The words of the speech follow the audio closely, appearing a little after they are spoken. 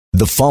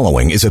The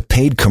following is a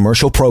paid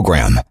commercial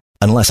program.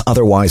 Unless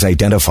otherwise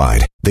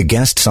identified, the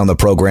guests on the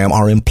program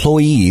are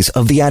employees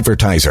of the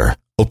advertiser.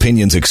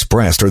 Opinions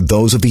expressed are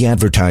those of the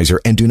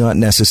advertiser and do not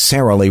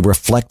necessarily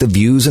reflect the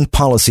views and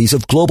policies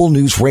of Global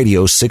News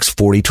Radio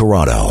 640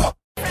 Toronto.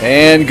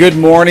 And good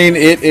morning.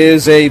 It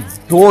is a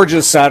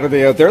gorgeous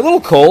Saturday out there. A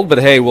little cold, but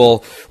hey, we'll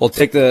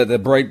take the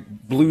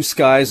bright blue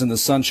skies and the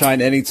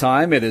sunshine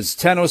anytime. It is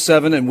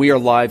 10:07 and we are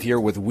live here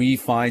with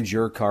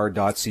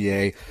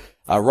WeFindYourCar.ca.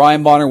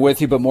 Ryan Bonner with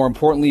you, but more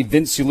importantly,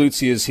 Vince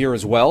Ciuluzzi is here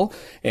as well.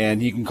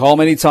 And you can call him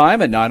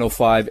anytime at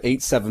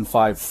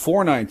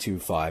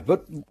 905-875-4925.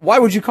 But why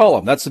would you call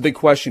him? That's the big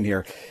question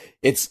here.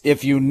 It's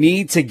if you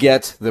need to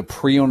get the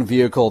pre-owned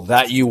vehicle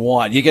that you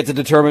want. You get to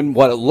determine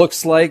what it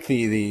looks like,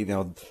 the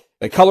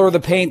color of the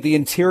paint, the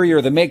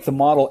interior, the make, the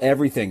model,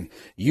 everything.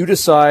 You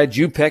decide,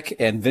 you pick,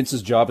 and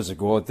Vince's job is to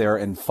go out there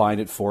and find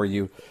it for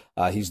you.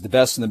 He's the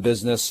best in the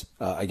business.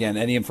 Again,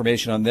 any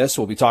information on this,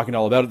 we'll be talking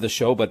all about it this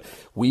show, but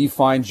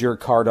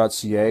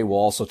WeFindYourCar.ca. We'll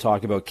also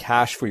talk about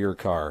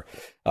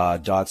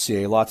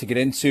CashForYourCar.ca. A lot to get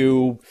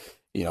into,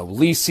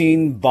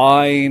 leasing,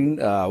 buying,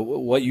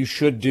 what you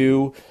should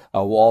do.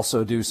 We'll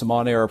also do some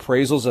on-air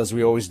appraisals as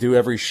we always do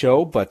every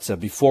show. But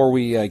before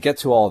we get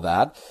to all of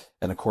that,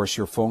 and of course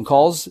your phone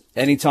calls,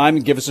 anytime,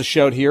 give us a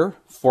shout here,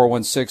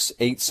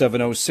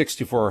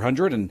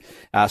 416-870-6400, and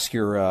ask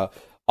your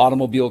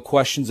automobile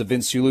questions of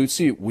Vince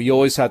Ciuluzzi. We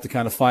always have to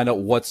kind of find out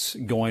what's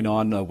going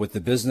on with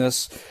the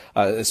business,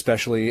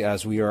 especially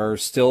as we are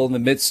still in the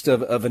midst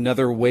of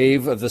another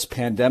wave of this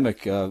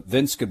pandemic.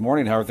 Vince, good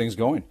morning. How are things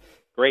going?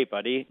 Great,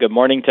 buddy. Good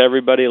morning to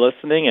everybody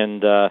listening.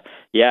 And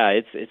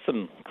it's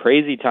some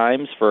crazy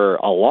times for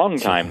a long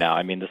time now.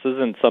 I mean, this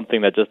isn't something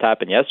that just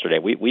happened yesterday.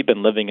 We've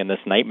been living in this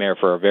nightmare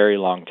for a very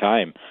long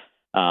time.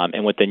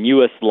 And with the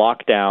newest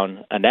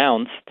lockdown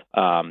announced,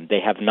 they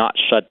have not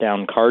shut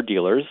down car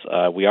dealers.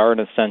 We are an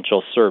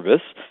essential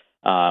service.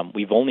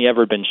 We've only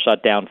ever been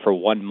shut down for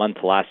 1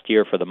 month last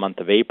year for the month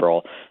of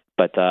April.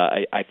 But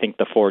I think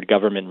the Ford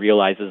government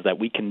realizes that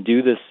we can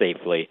do this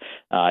safely.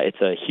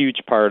 It's a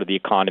huge part of the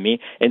economy,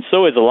 and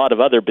so is a lot of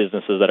other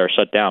businesses that are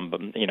shut down. But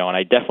and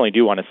I definitely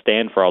do want to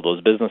stand for all those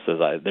businesses.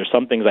 There's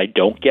some things I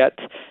don't get,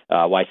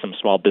 why some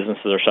small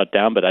businesses are shut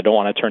down, but I don't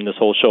want to turn this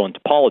whole show into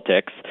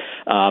politics.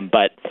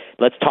 But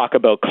let's talk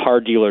about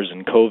car dealers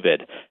and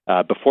COVID.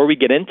 Before we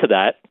get into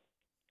that,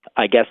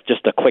 I guess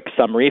just a quick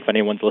summary if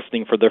anyone's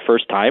listening for their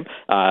first time.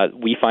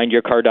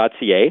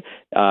 WeFindYourCar.ca.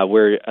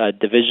 We're a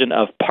division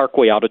of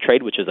Parkway Auto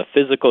Trade, which is a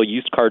physical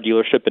used car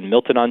dealership in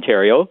Milton,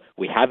 Ontario.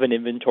 We have an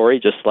inventory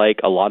just like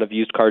a lot of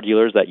used car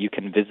dealers that you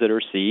can visit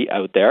or see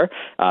out there.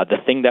 The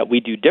thing that we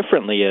do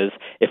differently is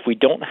if we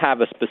don't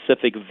have a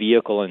specific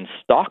vehicle in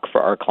stock for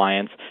our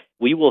clients,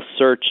 we will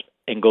search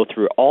and go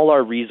through all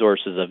our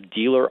resources of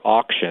dealer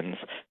auctions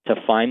to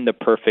find the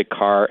perfect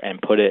car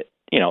and put it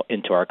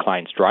into our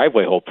client's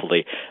driveway,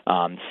 hopefully.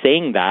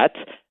 Saying that,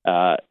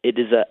 it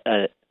is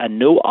a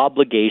no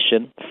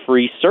obligation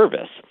free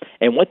service.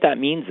 And what that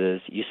means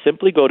is you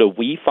simply go to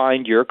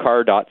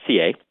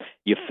WeFindYourCar.ca,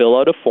 you fill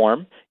out a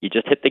form, you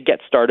just hit the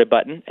Get Started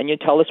button, and you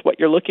tell us what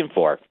you're looking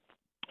for.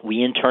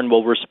 We, in turn,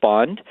 will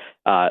respond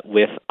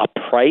with a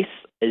price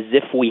as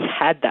if we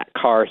had that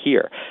car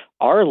here.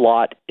 Our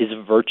lot is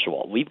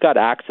virtual. We've got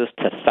access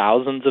to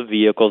thousands of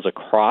vehicles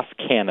across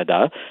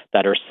Canada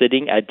that are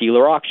sitting at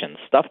dealer auctions,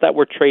 stuff that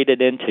were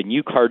traded into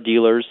new car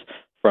dealers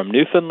from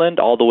Newfoundland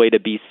all the way to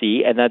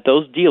BC, and that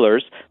those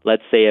dealers,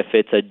 let's say if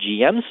it's a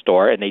GM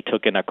store and they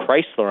took in a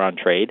Chrysler on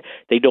trade,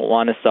 they don't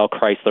want to sell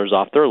Chryslers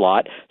off their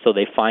lot, so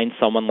they find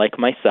someone like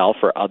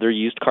myself or other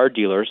used car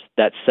dealers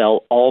that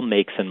sell all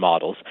makes and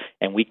models,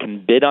 and we can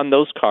bid on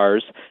those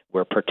cars.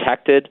 We're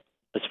protected.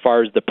 As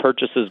far as the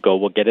purchases go,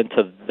 we'll get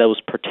into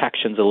those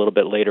protections a little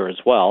bit later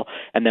as well,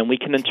 and then we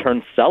can in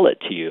turn sell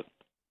it to you.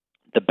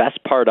 The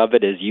best part of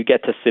it is you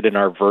get to sit in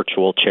our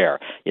virtual chair.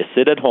 You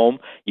sit at home,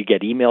 you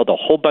get emailed a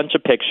whole bunch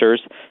of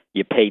pictures,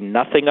 you pay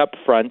nothing up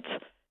front,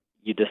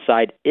 you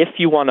decide if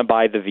you want to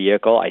buy the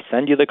vehicle. I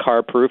send you the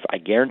car proof. I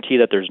guarantee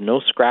that there's no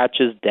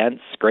scratches,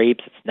 dents,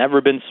 scrapes. It's never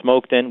been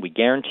smoked in. We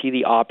guarantee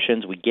the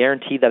options. We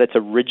guarantee that it's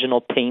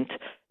original paint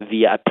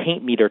via a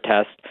paint meter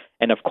test.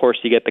 And, of course,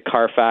 you get the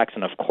Carfax,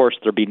 and, of course,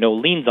 there'll be no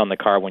liens on the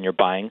car when you're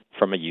buying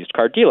from a used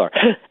car dealer.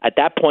 At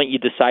that point, you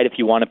decide if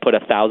you want to put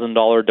a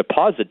 $1,000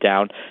 deposit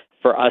down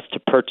for us to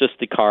purchase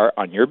the car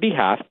on your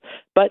behalf.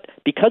 But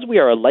because we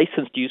are a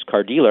licensed used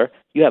car dealer,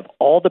 you have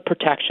all the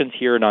protections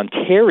here in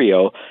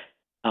Ontario,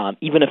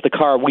 even if the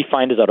car we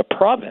find is out of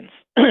province,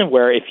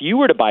 where if you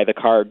were to buy the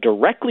car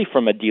directly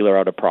from a dealer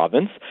out of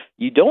province,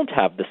 you don't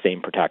have the same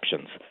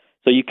protections.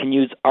 So you can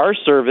use our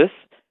service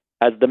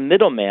as the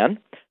middleman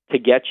to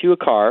get you a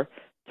car,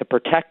 to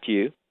protect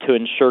you, to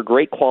ensure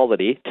great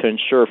quality, to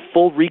ensure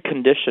full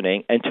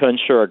reconditioning, and to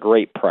ensure a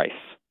great price.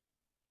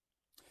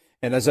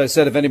 And as I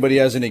said, if anybody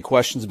has any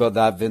questions about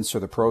that, Vince,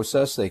 or the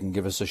process, they can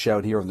give us a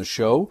shout here on the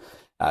show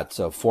at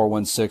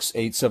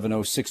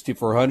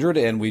 416-870-6400.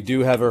 And we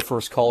do have our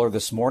first caller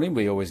this morning.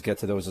 We always get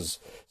to those as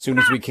soon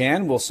as we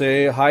can. We'll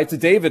say hi to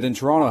David in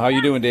Toronto. How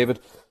you doing,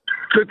 David?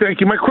 Good, thank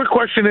you. My quick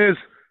question is,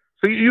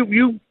 so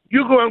you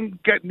you go out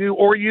and get new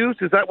or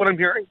used? Is that what I'm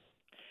hearing?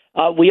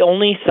 We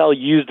only sell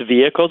used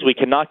vehicles. We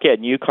cannot get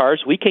new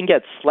cars. We can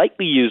get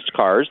slightly used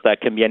cars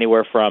that can be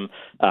anywhere from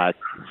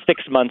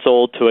 6 months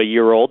old to a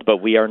year old, but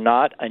we are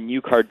not a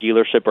new car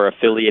dealership or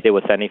affiliated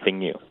with anything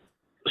new.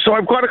 So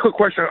I've got a quick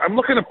question. I'm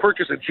looking to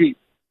purchase a Jeep,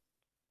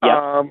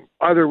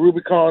 either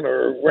Rubicon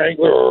or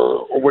Wrangler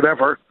or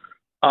whatever.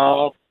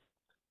 Now,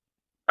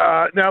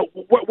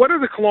 what are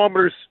the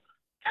kilometers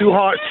too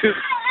high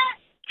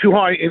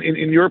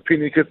in your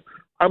opinion? Because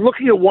I'm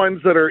looking at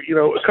ones that are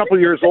a couple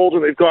of years old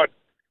and they've got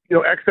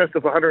excess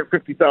of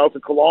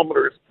 150,000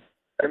 kilometers,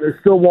 and they're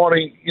still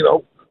wanting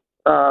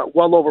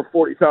well over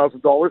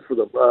 $40,000 for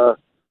them.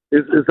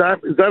 Is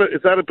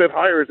that a bit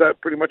higher? Or is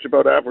that pretty much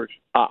about average?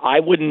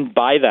 I wouldn't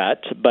buy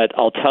that, but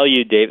I'll tell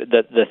you, David,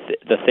 that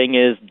the thing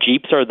is,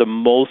 Jeeps are the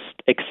most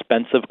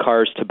expensive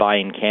cars to buy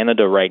in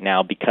Canada right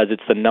now because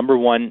it's the number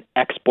one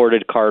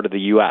exported car to the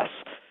U.S.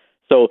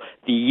 So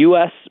the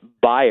U.S.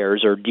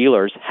 buyers or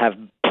dealers have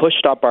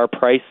pushed up our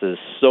prices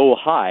so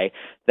high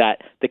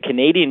that the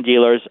Canadian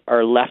dealers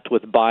are left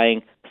with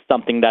buying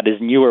something that is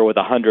newer with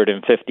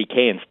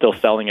 $150K and still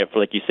selling it for,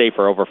 like you say,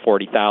 for over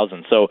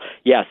 $40,000. So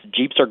yes,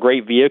 Jeeps are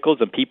great vehicles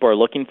and people are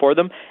looking for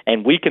them,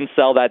 and we can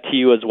sell that to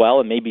you as well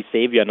and maybe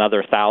save you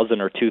another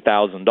 $1,000 or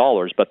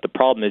 $2,000. But the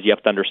problem is you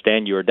have to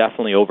understand you are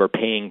definitely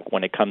overpaying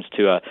when it comes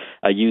to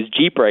a used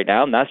Jeep right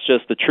now, and that's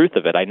just the truth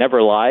of it. I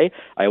never lie.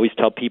 I always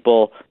tell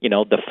people,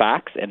 the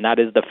facts, and that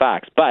is the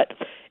facts. But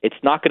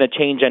it's not going to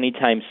change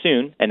anytime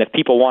soon, and if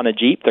people want a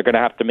Jeep, they're going to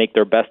have to make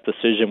their best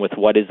decision with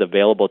what is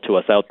available to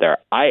us out there.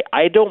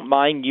 I don't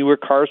mind newer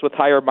cars with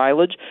higher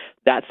mileage.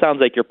 That sounds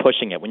like you're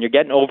pushing it. When you're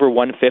getting over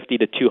 150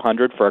 to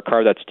 200 for a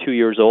car that's 2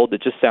 years old,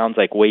 it just sounds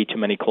like way too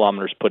many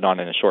kilometers put on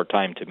in a short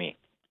time to me.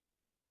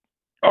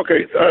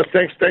 Okay,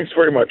 thanks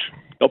very much.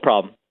 No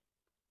problem.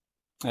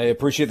 I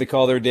appreciate the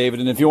call there, David.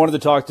 And if you wanted to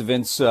talk to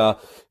Vince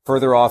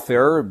further off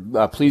air,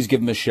 please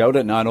give him a shout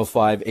at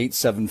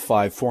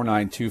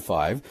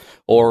 905-875-4925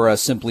 or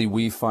simply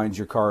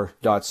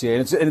wefindyourcar.ca.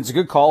 And it's a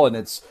good call, and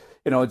it's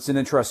an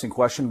interesting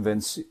question,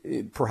 Vince.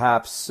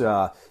 Perhaps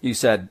you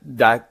said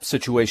that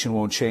situation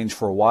won't change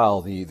for a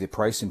while, the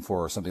pricing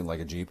for something like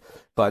a Jeep.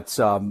 But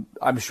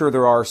I'm sure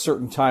there are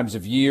certain times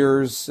of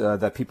years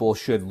that people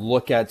should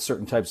look at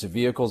certain types of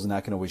vehicles, and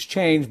that can always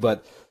change.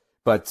 But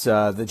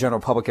the general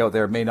public out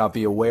there may not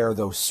be aware of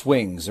those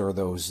swings or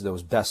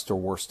those best or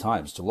worst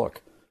times to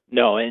look.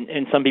 No,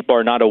 and some people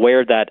are not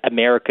aware that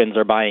Americans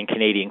are buying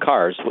Canadian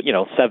cars.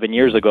 7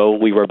 years ago,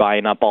 we were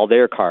buying up all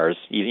their cars,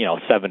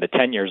 7 to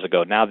 10 years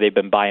ago. Now they've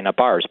been buying up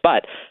ours.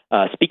 But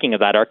speaking of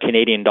that, our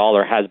Canadian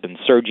dollar has been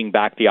surging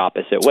back the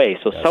opposite way.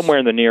 So somewhere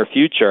in the near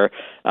future,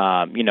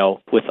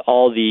 with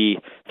all the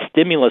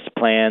stimulus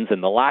plans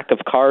and the lack of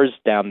cars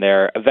down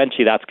there,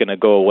 eventually that's going to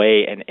go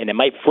away, and it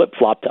might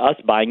flip-flop to us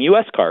buying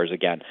U.S. cars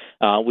again.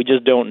 We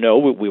just don't know.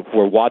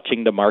 We're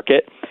watching the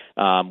market.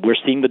 We're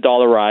seeing the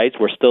dollar rise.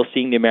 We're still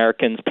seeing the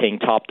Americans paying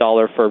top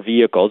dollar for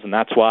vehicles, and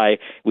that's why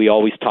we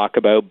always talk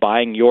about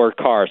buying your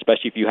car,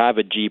 especially if you have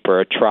a Jeep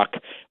or a truck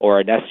or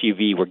an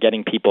SUV. We're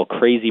getting people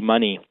crazy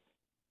money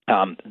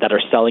that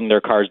are selling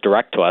their cars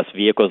direct to us,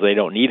 vehicles they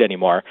don't need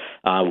anymore.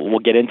 We'll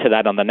get into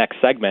that on the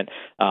next segment.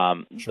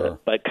 Sure.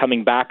 But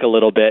coming back a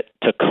little bit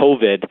to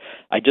COVID,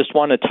 I just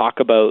want to talk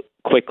about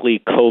quickly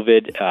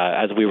COVID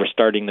as we were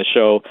starting the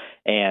show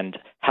and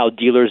how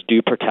dealers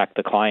do protect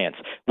the clients.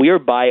 We are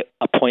by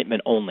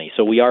appointment only,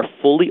 so we are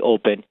fully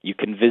open. You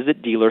can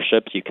visit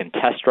dealerships. You can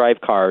test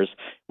drive cars.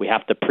 We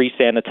have to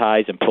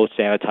pre-sanitize and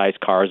post-sanitize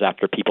cars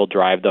after people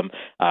drive them.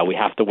 We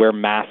have to wear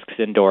masks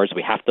indoors.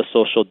 We have to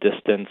social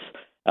distance.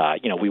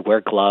 We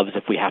wear gloves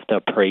if we have to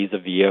appraise a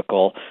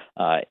vehicle.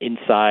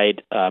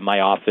 Inside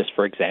my office,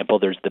 for example,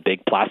 there's the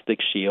big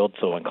plastic shield,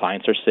 so when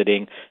clients are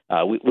sitting,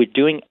 we're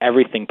doing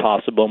everything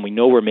possible, and we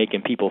know we're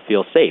making people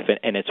feel safe,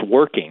 and it's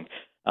working.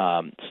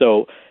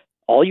 So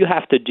all you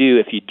have to do,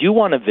 if you do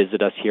want to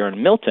visit us here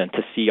in Milton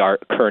to see our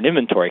current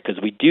inventory,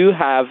 because we do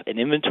have an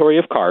inventory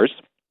of cars.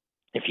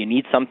 If you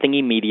need something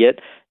immediate,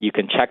 you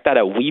can check that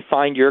at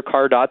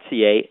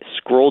wefindyourcar.ca,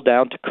 scroll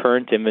down to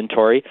current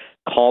inventory,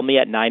 call me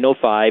at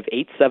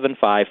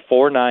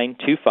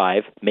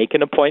 905-875-4925, make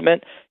an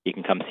appointment. You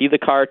can come see the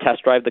car,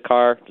 test drive the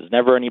car. There's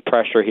never any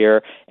pressure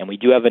here. And we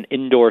do have an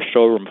indoor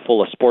showroom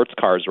full of sports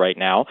cars right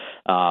now.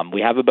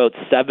 We have about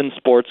 7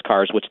 sports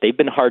cars, which they've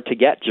been hard to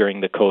get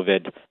during the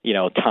COVID,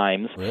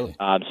 times. Really?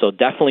 So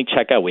definitely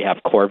check out. We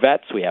have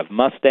Corvettes, we have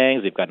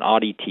Mustangs, we've got an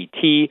Audi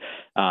TT.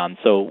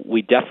 So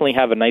we definitely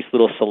have a nice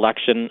little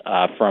selection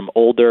from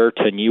older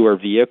to newer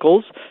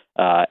vehicles.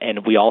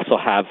 And we also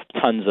have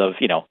tons of,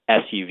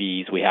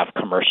 SUVs. We have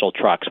commercial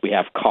trucks. We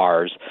have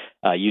cars.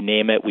 You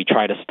name it, we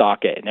try to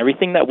stock it. And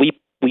everything that we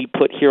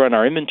put here on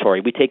our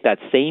inventory, we take that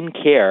same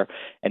care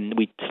and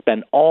we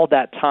spend all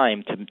that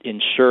time to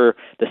ensure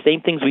the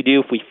same things we do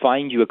if we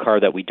find you a car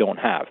that we don't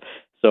have.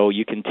 So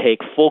you can take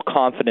full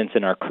confidence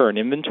in our current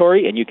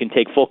inventory, and you can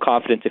take full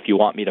confidence if you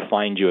want me to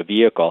find you a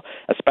vehicle,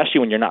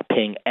 especially when you're not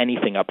paying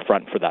anything up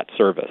front for that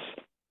service.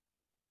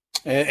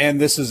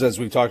 And this is, as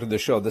we've talked in the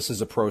show, this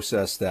is a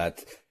process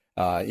that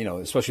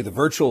especially the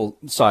virtual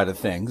side of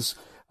things,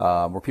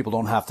 where people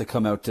don't have to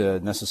come out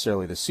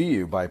necessarily to see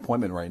you by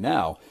appointment right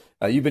now.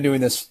 You've been doing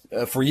this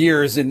for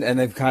years, and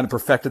they've kind of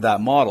perfected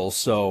that model.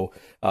 So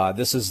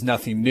this is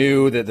nothing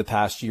new. That the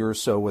past year or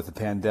so with the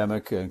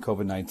pandemic and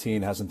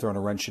COVID-19 hasn't thrown a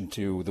wrench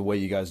into the way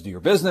you guys do your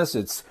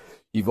business.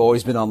 You've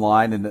always been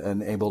online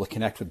and able to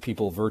connect with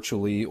people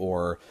virtually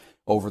or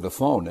over the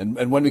phone.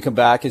 And when we come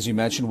back, as you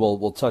mentioned,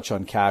 we'll touch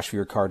on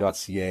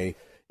cashforyourcar.ca,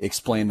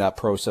 explain that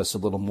process a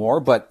little more.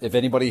 But if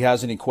anybody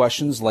has any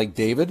questions like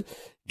David,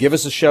 give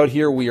us a shout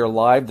here. We are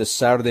live this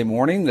Saturday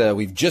morning.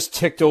 We've just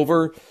ticked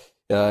over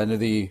into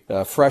the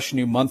fresh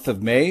new month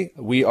of May.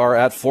 We are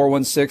at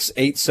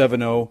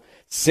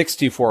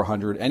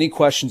 416-870-6400. Any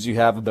questions you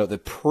have about the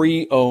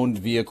pre-owned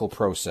vehicle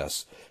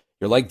process?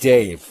 You're like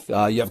Dave.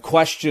 You have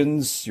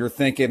questions. You're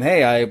thinking,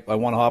 hey, I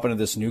want to hop into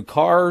this new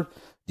car.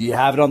 Do you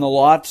have it on the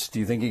lot? Do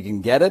you think you can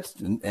get it?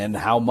 And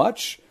how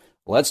much?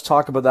 Let's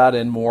talk about that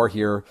and more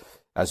here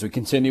as we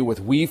continue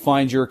with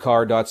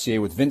WeFindYourCar.ca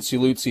with Vince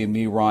Iuluzzi and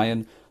me,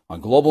 Ryan,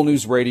 on Global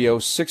News Radio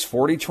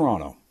 640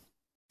 Toronto.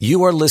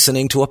 You are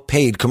listening to a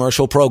paid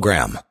commercial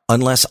program.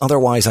 Unless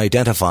otherwise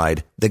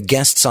identified, the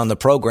guests on the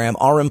program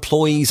are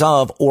employees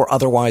of or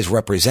otherwise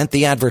represent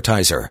the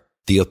advertiser.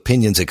 The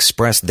opinions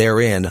expressed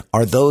therein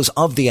are those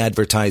of the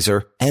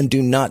advertiser and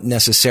do not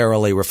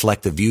necessarily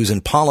reflect the views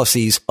and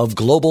policies of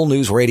Global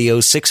News Radio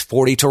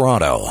 640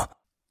 Toronto.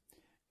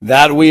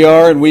 That we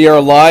are, and we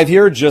are live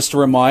here. Just a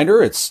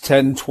reminder, it's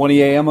 10:20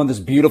 a.m. on this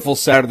beautiful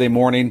Saturday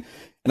morning.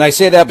 And I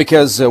say that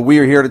because we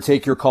are here to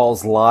take your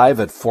calls live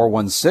at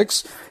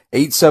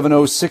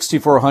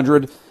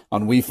 416-870-6400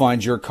 on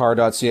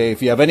WeFindYourCar.ca.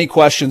 If you have any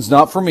questions,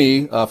 not for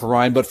me, for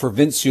Ryan, but for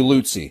Vince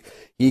Iuluzzi,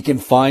 he can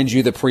find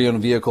you the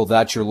pre-owned vehicle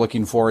that you're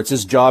looking for. It's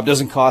his job.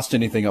 Doesn't cost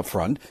anything up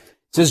front.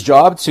 It's his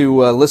job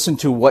to listen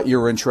to what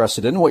you're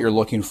interested in, what you're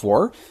looking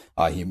for.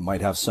 He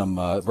might have some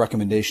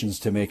recommendations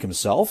to make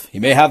himself. He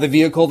may have the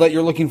vehicle that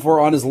you're looking for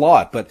on his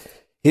lot, but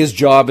his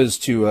job is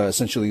to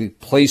essentially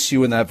place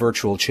you in that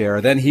virtual chair.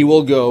 Then he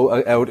will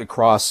go out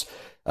across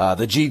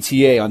the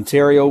GTA,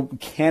 Ontario,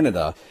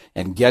 Canada,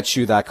 and get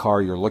you that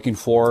car you're looking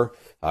for.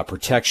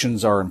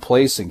 Protections are in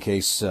place in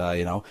case,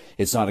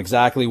 it's not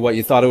exactly what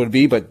you thought it would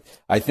be. But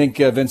I think,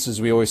 Vince,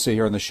 as we always say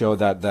here on the show,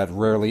 that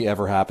rarely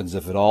ever happens,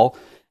 if at all.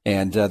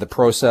 And the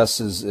process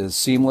is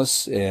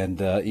seamless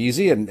and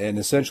easy and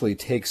essentially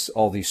takes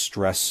all the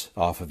stress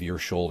off of your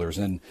shoulders.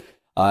 And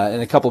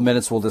in a couple of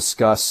minutes, we'll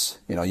discuss,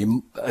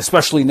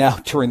 especially now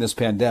during this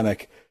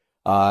pandemic,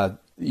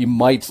 you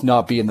might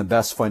not be in the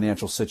best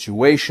financial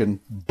situation,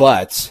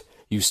 but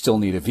you still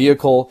need a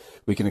vehicle.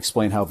 We can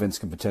explain how Vince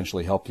can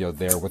potentially help you out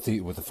there with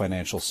the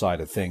financial side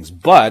of things.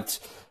 But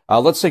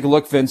let's take a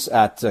look, Vince,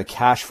 at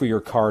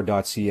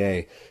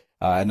cashforyourcar.ca.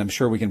 And I'm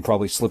sure we can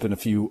probably slip in a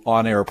few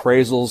on-air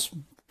appraisals.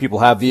 People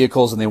have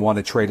vehicles and they want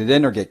to trade it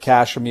in or get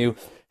cash from you.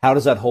 How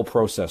does that whole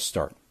process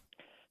start?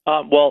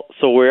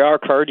 So we are a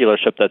car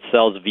dealership that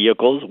sells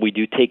vehicles. We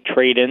do take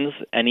trade-ins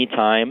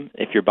anytime.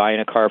 If you're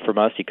buying a car from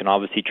us, you can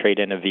obviously trade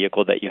in a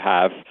vehicle that you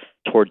have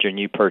towards your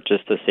new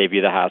purchase to save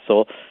you the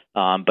hassle.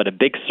 But a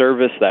big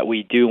service that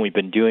we do, and we've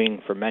been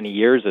doing for many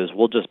years, is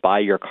we'll just buy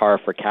your car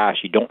for cash.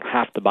 You don't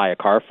have to buy a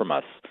car from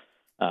us.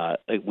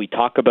 We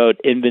talk about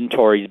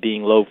inventories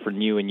being low for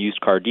new and used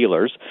car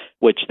dealers,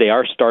 which they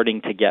are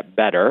starting to get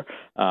better.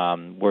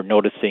 We're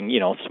noticing,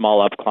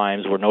 small up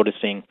climbs. We're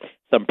noticing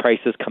some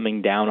prices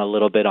coming down a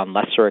little bit on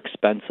lesser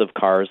expensive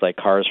cars, like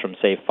cars from,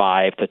 say,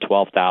 $5,000 to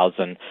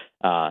 $12,000.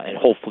 And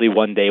hopefully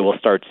one day we'll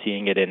start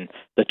seeing it in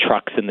the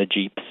trucks and the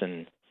Jeeps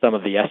and some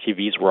of the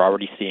SUVs. We're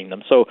already seeing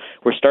them. So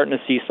we're starting to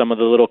see some of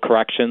the little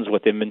corrections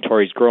with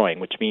inventories growing,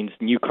 which means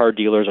new car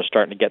dealers are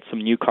starting to get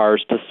some new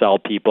cars to sell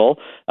people,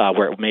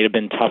 where it may have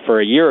been tougher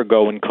a year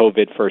ago when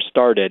COVID first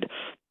started.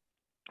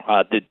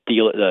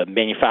 The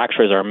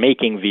manufacturers are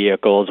making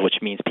vehicles,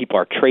 which means people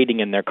are trading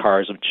in their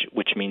cars,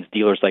 which means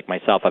dealers like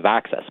myself have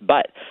access.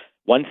 But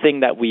one thing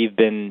that we've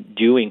been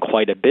doing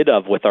quite a bit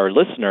of with our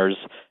listeners,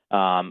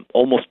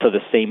 almost to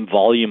the same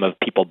volume of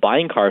people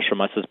buying cars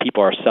from us as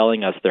people are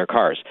selling us their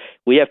cars.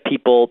 We have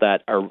people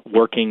that are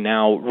working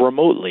now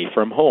remotely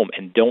from home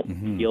and don't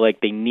feel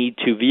like they need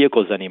two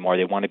vehicles anymore.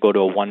 They want to go to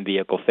a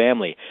one-vehicle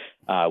family.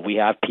 We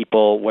have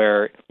people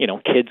where,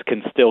 kids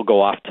can still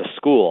go off to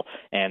school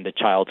and the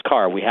child's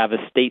car. We have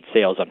estate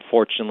sales.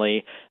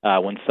 Unfortunately,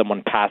 when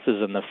someone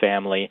passes in the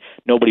family,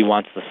 nobody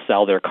wants to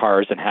sell their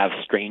cars and have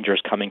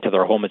strangers coming to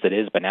their home as it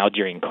is. But now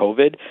during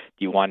COVID,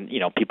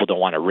 people don't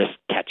want to risk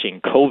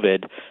catching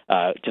COVID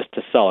just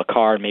to sell a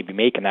car and maybe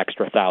make an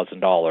extra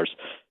 $1,000.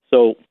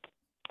 So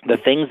the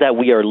things that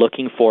we are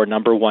looking for,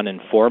 number one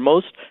and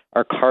foremost,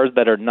 are cars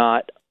that are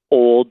not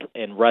old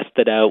and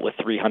rusted out with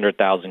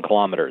 300,000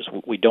 kilometers.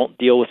 We don't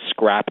deal with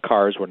scrap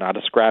cars. We're not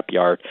a scrap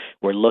yard.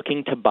 We're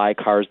looking to buy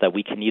cars that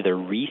we can either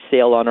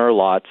resale on our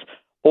lots,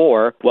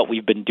 or what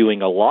we've been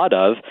doing a lot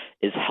of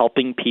is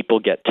helping people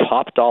get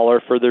top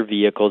dollar for their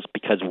vehicles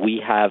because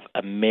we have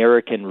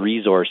American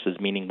resources,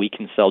 meaning we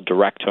can sell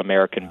direct to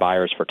American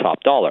buyers for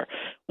top dollar.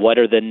 What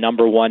are the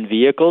number one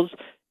vehicles?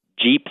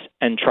 Jeeps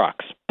and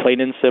trucks.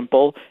 Plain and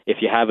simple, if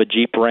you have a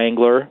Jeep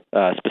Wrangler,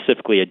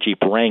 specifically a Jeep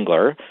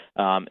Wrangler,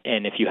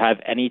 and if you have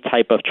any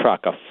type of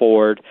truck, a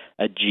Ford,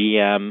 a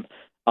GM,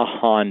 a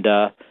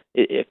Honda,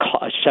 a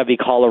Chevy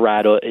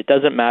Colorado, it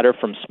doesn't matter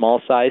from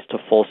small size to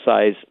full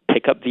size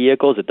pickup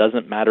vehicles. It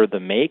doesn't matter the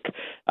make.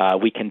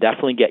 We can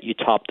definitely get you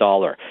top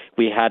dollar.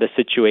 We had a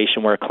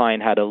situation where a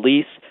client had a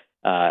lease.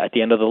 At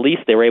the end of the lease,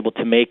 they were able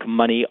to make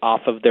money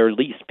off of their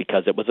lease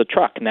because it was a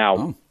truck.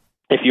 Now,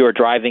 if you were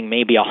driving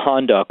maybe a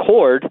Honda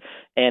Accord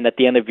and at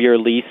the end of your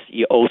lease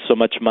you owe so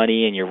much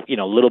money and you're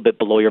a little bit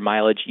below your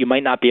mileage, you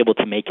might not be able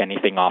to make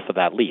anything off of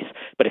that lease.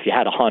 But if you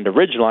had a Honda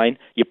Ridgeline,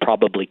 you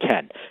probably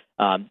can.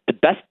 The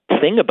best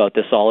thing about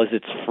this all is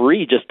it's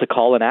free just to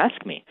call and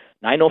ask me.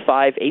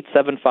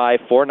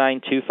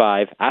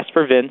 905-875-4925. Ask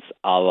for Vince.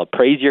 I'll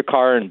appraise your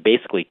car in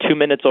basically 2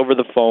 minutes over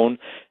the phone,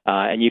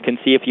 and you can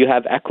see if you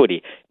have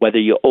equity, whether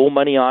you owe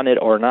money on it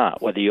or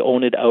not, whether you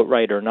own it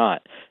outright or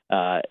not.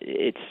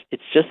 It's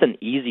just an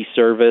easy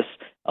service.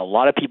 A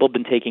lot of people have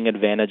been taking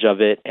advantage of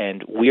it,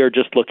 and we are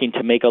just looking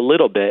to make a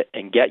little bit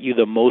and get you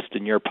the most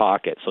in your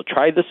pocket. So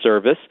try the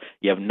service.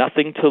 You have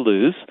nothing to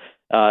lose.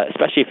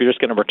 Especially if you're just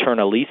going to return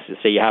a lease.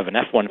 Say you have an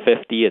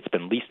F-150, it's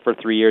been leased for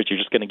 3 years, you're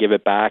just going to give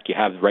it back, you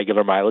have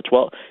regular mileage.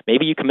 Well,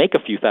 maybe you can make a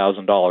few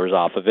 $1,000s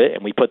off of it,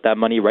 and we put that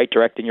money right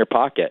direct in your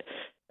pocket.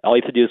 All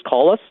you have to do is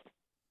call us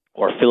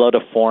or fill out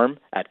a form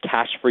at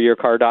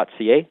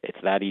cashforyourcar.ca.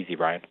 It's that easy,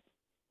 Brian.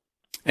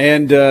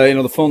 And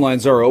the phone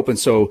lines are open,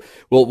 so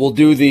we'll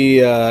do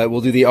the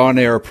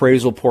on-air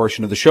appraisal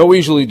portion of the show. We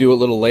usually do it a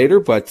little later,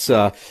 but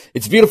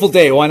it's a beautiful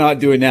day. Why not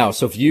do it now?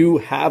 So if you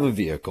have a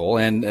vehicle,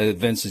 and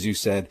Vince, as you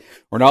said,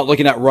 we're not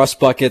looking at rust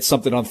buckets,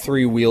 something on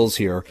 3 wheels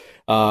here.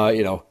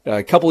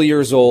 A couple of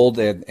years old,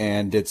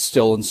 and it's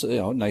still in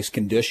nice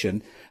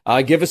condition.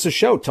 Give us a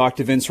shout. Talk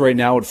to Vince right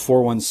now at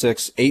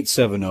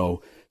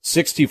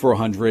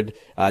 416-870-6400.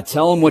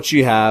 Tell him what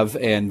you have,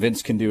 and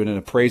Vince can do an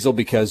appraisal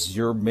because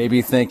you're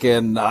maybe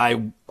thinking,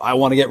 I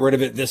want to get rid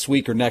of it this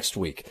week or next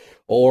week,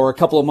 or a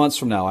couple of months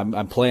from now.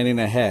 I'm planning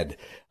ahead,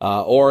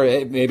 or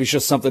maybe it's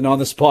just something on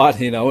the spot,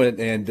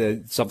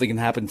 and something can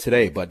happen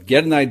today. But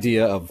get an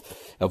idea of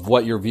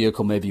what your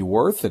vehicle may be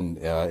worth, and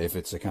if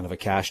it's a kind of a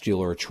cash deal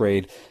or a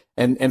trade.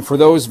 And for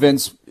those,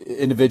 Vince,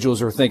 individuals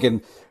who are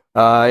thinking,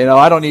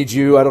 I don't need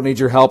you. I don't need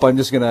your help. I'm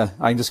just gonna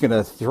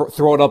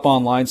throw it up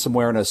online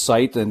somewhere in a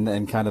site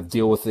and kind of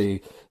deal with the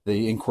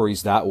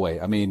inquiries that way.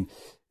 I mean,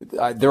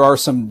 there are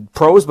some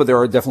pros, but there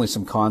are definitely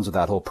some cons of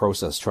that whole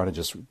process, trying to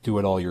just do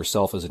it all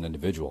yourself as an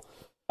individual.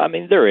 I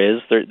mean, there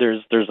is.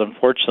 There's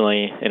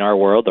unfortunately in our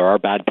world there are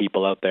bad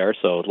people out there.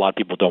 So a lot of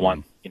people don't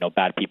want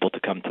bad people to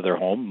come to their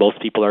home.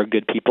 Most people are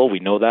good people. We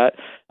know that.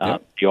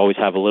 Yep. You always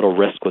have a little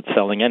risk with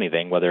selling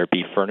anything, whether it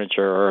be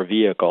furniture or a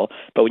vehicle.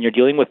 But when you're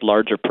dealing with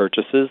larger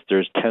purchases,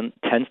 there's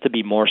tends to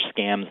be more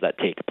scams that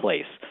take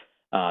place.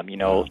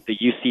 The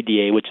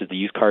UCDA, which is the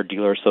Used Car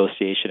Dealer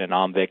Association in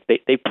OMVIC,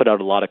 they put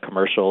out a lot of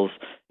commercials.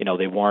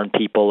 They warn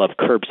people of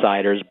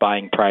curbsiders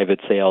buying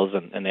private sales,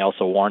 and they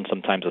also warn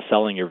sometimes of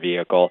selling your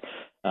vehicle.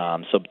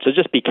 So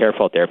just be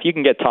careful out there. If you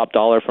can get top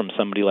dollar from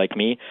somebody like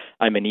me,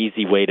 I'm an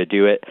easy way to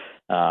do it.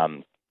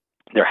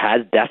 There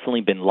has definitely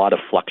been a lot of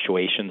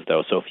fluctuations,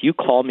 though. So if you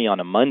call me on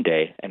a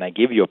Monday and I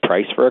give you a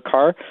price for a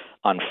car,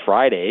 on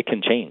Friday it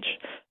can change.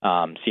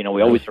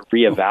 We always are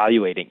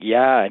reevaluating. Yeah,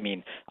 I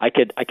mean, I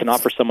can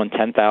offer someone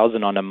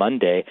 $10,000 on a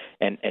Monday,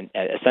 and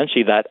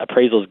essentially that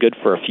appraisal is good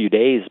for a few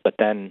days. But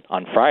then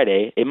on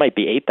Friday, it might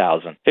be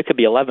 $8,000. It could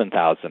be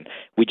 $11,000.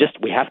 We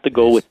have to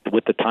go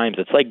with the times.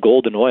 It's like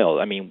gold and oil.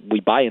 I mean,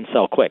 we buy and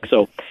sell quick.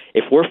 So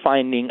if we're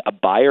finding a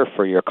buyer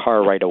for your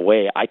car right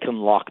away, I can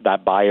lock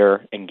that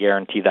buyer and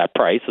guarantee that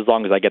price as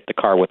long as I get the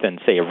car within,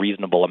 say, a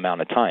reasonable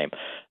amount of time.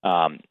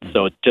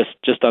 So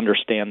just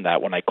understand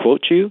that when I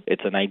quote you,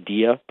 it's an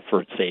idea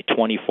for, say,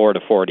 24 to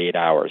 48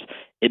 hours.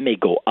 It may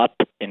go up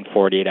in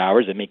 48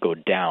 hours. It may go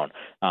down.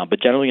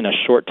 But generally in a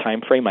short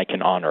time frame, I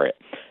can honor it.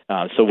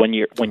 So when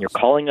you're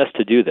calling us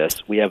to do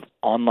this, we have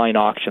online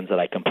auctions that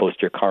I can post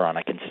your car on.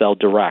 I can sell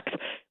direct.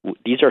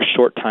 These are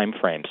short time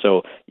frames.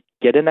 So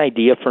get an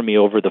idea from me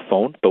over the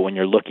phone, but when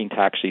you're looking to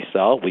actually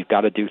sell, we've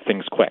got to do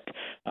things quick.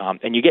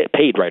 And you get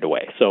paid right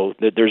away. So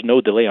there's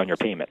no delay on your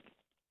payment.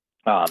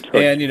 I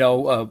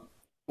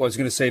was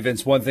going to say,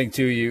 Vince, one thing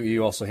too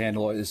you also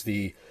handle is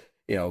the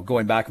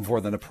going back and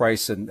forth on the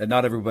price, and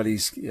not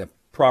everybody's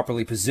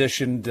properly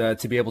positioned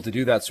to be able to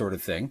do that sort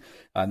of thing,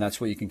 and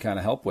that's what you can kind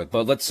of help with.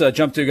 But let's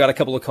jump to, got a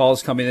couple of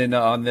calls coming in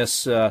on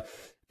this.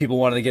 People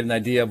wanted to get an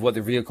idea of what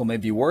their vehicle may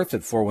be worth at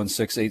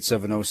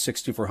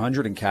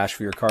 416-870-6400 and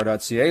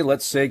cashforyourcar.ca.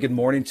 Let's say good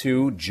morning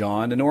to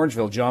John in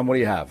Orangeville. John, what do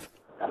you have?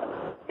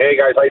 Hey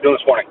guys, how you doing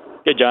this morning?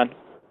 Good, John.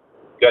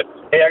 Good.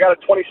 Hey, I got a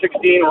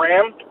 2016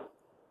 Ram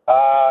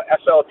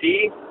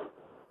SLT,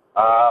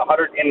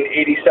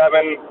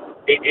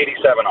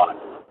 887 on it.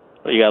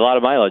 Well, you got a lot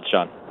of mileage,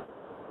 John.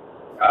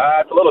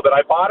 It's a little bit.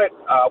 I bought it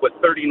with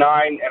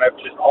 39, and I've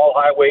just all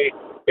highway,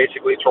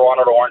 basically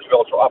Toronto to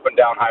Orangeville, so up and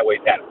down Highway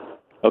 10.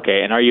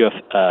 Okay, and are you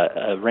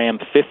a Ram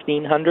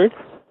 1500?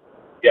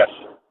 Yes.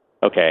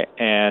 Okay,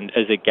 and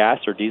is it gas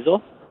or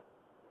diesel?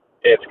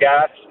 It's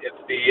gas. It's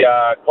the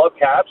club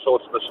cab, so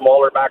it's the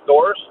smaller back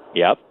doors.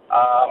 Yep.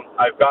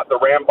 I've got the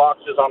Ram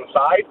boxes on the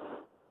side.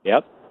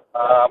 Yep.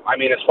 I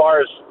mean, as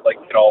far as,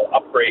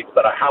 upgrades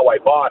how I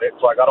bought it,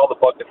 so I got all the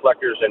bug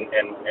deflectors and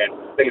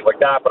things like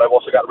that, but I've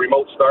also got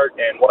remote start,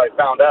 and what I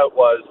found out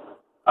was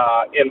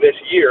in this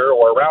year,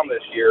 or around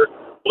this year,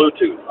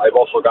 Bluetooth. I've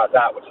also got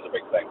that, which is a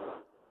big thing.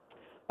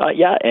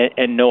 Yeah,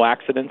 and no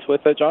accidents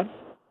with it, John?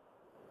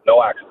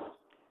 No accidents.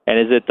 And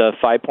is it the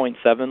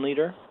 5.7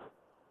 liter?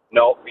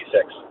 No,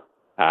 V6.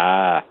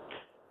 Ah,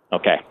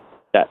 okay.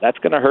 That's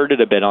going to hurt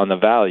it a bit on the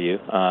value.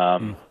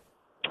 I'm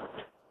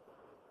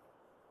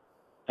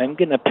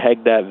going to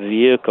peg that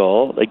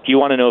vehicle. Do you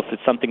want to know if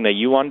it's something that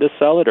you wanted to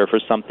sell it, or for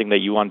something that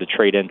you wanted to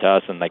trade into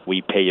us and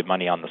we pay you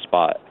money on the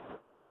spot?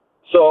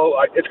 So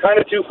it's kind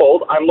of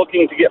twofold. I'm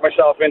looking to get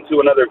myself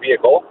into another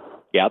vehicle.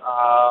 Yep.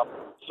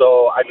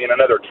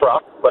 Another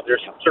truck, but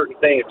there's certain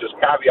things, just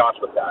caveats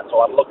with that.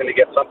 So I'm looking to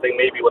get something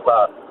maybe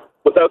without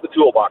the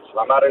toolbox.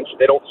 I'm not interested.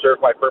 They don't serve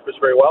my purpose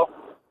very well.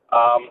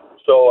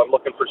 So I'm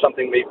looking for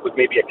something with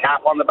maybe a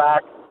cap on the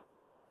back.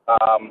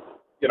 I'm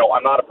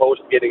not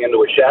opposed to getting into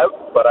a Chev,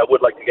 but I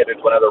would like to get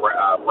into another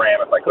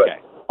Ram if I could.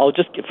 Okay. I'll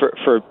just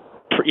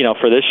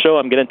for this show,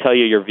 I'm going to tell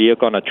you your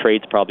vehicle on a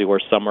trade's probably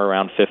worth somewhere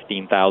around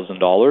 $15,000.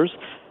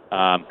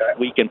 Okay.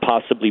 We can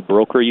possibly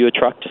broker you a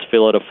truck. Just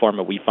fill out a form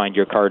at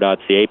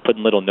wefindyourcar.ca, put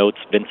in little notes.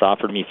 Vince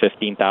offered me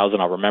 $15,000.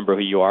 I'll remember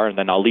who you are, and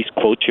then I'll at least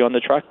quote you on the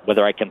truck,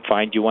 whether I can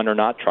find you one or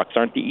not. Trucks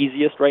aren't the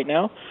easiest right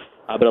now,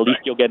 but at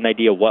least you'll get an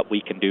idea of what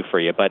we can do for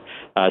you. But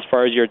as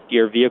far as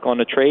your vehicle on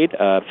a trade,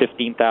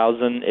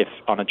 $15,000 if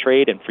on a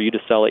trade, and for you to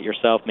sell it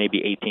yourself,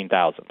 maybe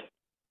 $18,000.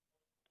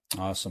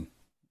 Awesome.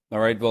 All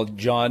right. Well,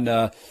 John,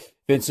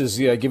 Vince is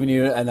giving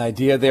you an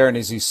idea there, and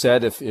as he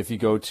said, if you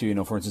go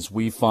to, for instance,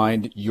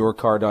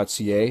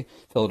 wefindyourcar.ca,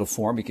 fill out a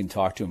form, you can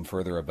talk to him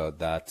further about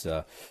that.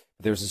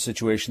 There's a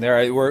situation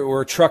there.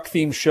 We're a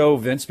truck-themed show,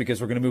 Vince,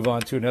 because we're going to move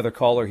on to another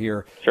caller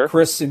here. Sure.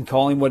 Chris in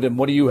Collingwood, and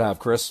what do you have,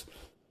 Chris?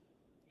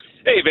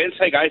 Hey, Vince.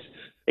 Hey, guys.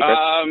 Hey, Chris.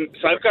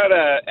 So I've got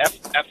a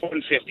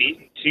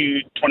F-150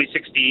 to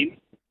 2016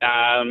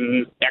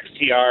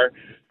 XTR,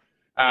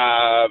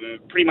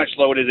 pretty much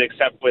loaded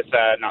except with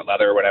not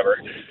leather or whatever.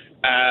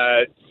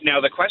 Now,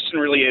 the question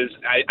really is,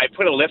 I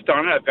put a lift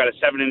on it. I've got a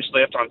 7-inch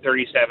lift on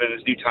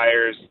 37s, new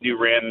tires, new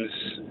rims.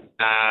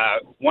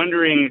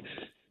 Wondering,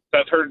 so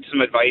I've heard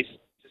some advice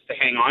just to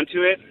hang on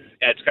to it.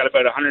 It's got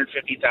about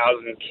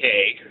 150,000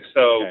 K.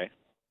 So Okay.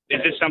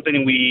 Is this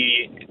something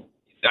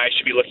I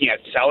should be looking at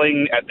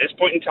selling at this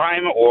point in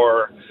time,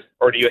 or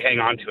do you hang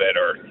on to it?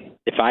 Or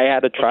If I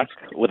had a truck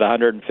with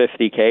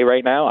 150K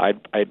right now,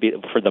 I'd be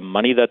for the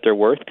money that they're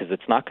worth, because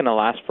it's not going to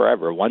last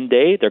forever. One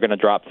day they're going to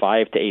drop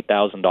 $5,000 to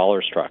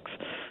 $8,000 trucks,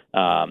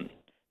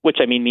 which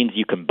means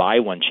you can buy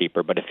one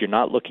cheaper. But if you're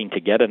not looking to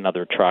get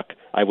another truck,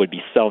 I would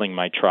be selling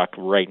my truck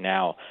right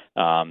now.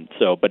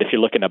 But if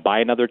you're looking to buy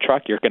another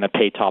truck, you're going to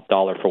pay top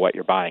dollar for what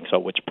you're buying. So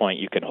at which point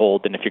you can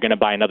hold. And if you're going to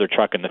buy another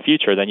truck in the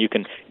future, then you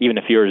can, even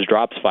if yours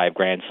drops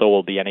 $5,000, so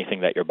will be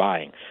anything that you're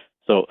buying.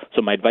 So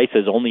my advice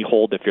is only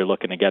hold if you're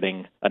looking at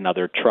getting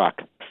another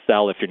truck.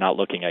 Sell if you're not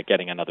looking at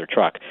getting another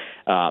truck.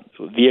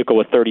 Vehicle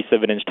with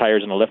 37-inch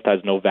tires and a lift has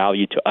no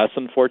value to us,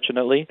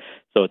 unfortunately.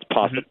 So it's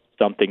possibly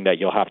something that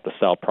you'll have to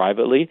sell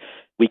privately.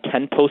 We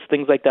can post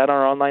things like that on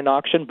our online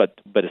auction, but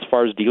as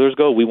far as dealers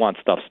go, we want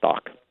stuff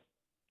stock.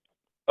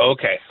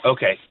 Okay,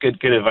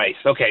 good advice.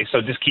 Okay,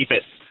 so just keep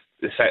it.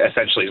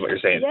 Essentially, is what you're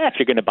saying. Yeah, if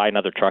you're going to buy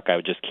another truck, I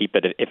would just keep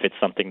it if it's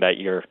something that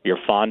you're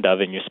fond of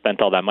and you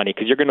spent all that money,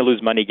 because you're going to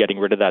lose money getting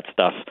rid of that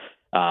stuff.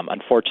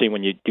 Unfortunately,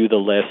 when you do the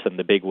lifts and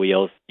the big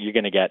wheels, you're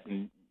going to get,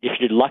 if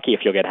you're lucky, if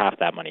you'll get half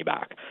that money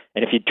back.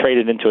 And if you trade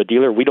it into a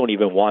dealer, we don't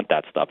even want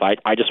that stuff.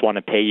 I just want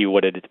to pay you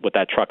what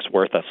that truck's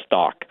worth as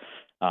stock.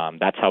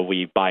 That's how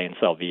we buy and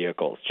sell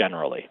vehicles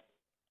generally.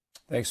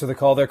 Thanks for the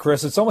call there,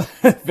 Chris. It's almost,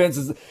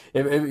 Vince,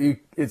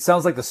 it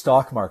sounds like the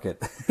stock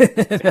market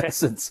in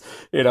essence.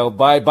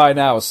 Buy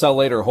now, sell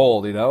later,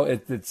 hold.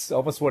 It's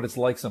almost what it's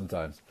like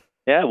sometimes.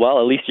 Yeah, well,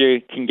 at least you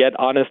can get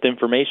honest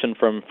information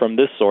from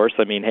this source.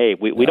 Hey,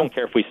 we don't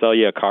care if we sell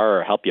you a car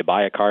or help you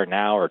buy a car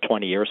now or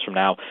 20 years from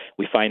now.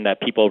 We find that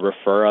people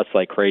refer us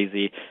like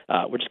crazy.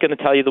 We're just going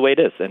to tell you the way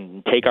it is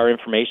and take our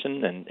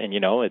information and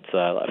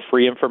it's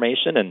free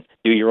information, and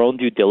do your own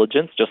due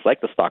diligence, just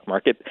like the stock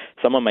market.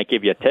 Someone might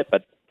give you a tip,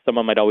 but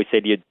someone might always say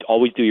to you,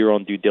 always do your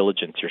own due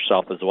diligence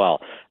yourself as well.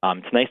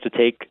 It's nice to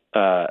take,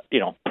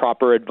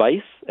 proper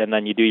advice, and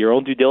then you do your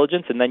own due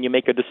diligence, and then you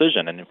make a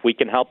decision. And if we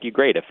can help you,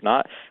 great. If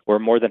not, we're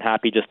more than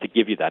happy just to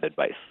give you that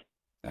advice.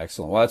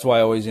 Excellent. Well, that's why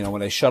I always,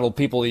 when I shuttle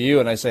people to you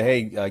and I say,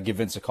 hey, give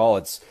Vince a call,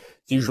 it's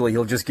usually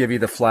he'll just give you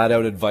the flat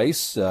out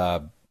advice.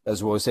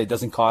 As we always say, it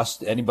doesn't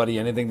cost anybody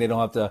anything. They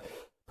don't have to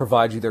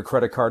provide you their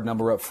credit card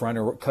number up front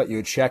or cut you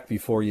a check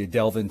before you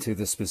delve into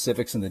the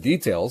specifics and the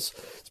details.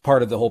 It's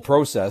part of the whole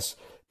process.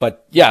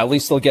 But yeah, at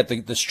least they'll get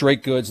the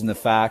straight goods and the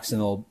facts,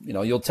 and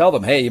you'll tell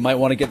them, hey, you might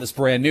want to get this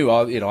brand new.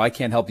 I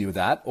can't help you with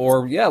that.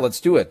 Or yeah,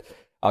 let's do it.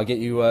 I'll get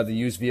you the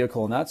used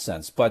vehicle in that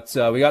sense. But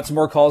we got some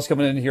more calls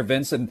coming in here,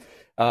 Vince, and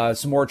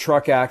some more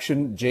truck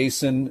action.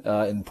 Jason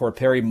in Port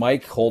Perry.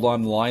 Mike, hold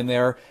on the line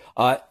there.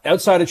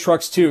 Outside of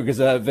trucks too, because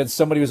Vince,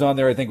 somebody was on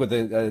there, I think, with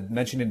the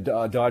mentioning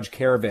Dodge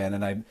Caravan,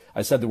 and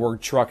I said the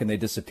word truck and they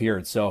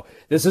disappeared. So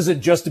this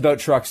isn't just about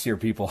trucks here,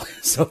 people.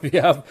 So if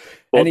you have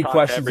any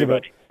questions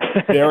about,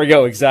 there we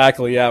go,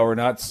 exactly. Yeah, we're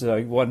not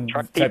one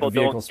truck type people of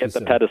vehicle don't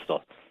specific. get the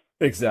pedestal.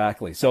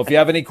 Exactly. So if you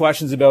have any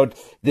questions about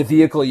the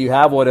vehicle you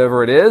have,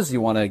 whatever it is,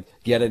 you want to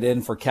get it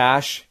in for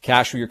cash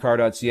for your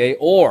car.ca,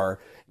 or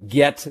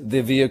get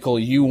the vehicle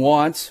you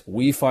want,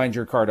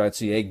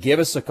 wefindyourcar.ca. Give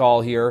us a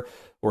call here.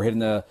 We're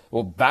hitting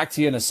we'll back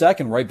to you in a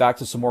second, right back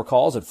to some more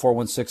calls at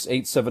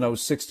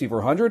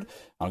 416-870-6400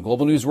 on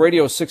Global News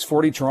Radio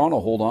 640 Toronto.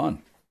 Hold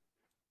on.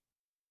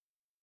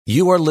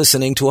 You are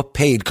listening to a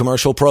paid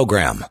commercial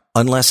program.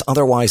 Unless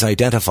otherwise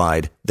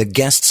identified, the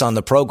guests on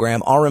the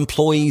program are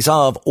employees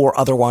of or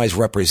otherwise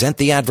represent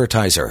the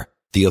advertiser.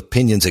 The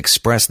opinions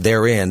expressed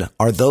therein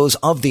are those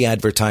of the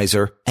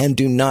advertiser and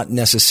do not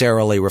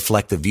necessarily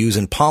reflect the views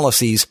and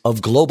policies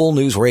of Global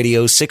News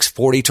Radio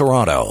 640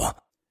 Toronto.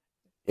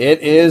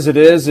 It is.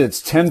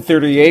 It's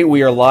 10:38.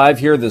 We are live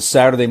here this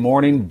Saturday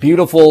morning.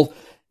 Beautiful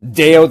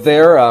day out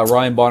there.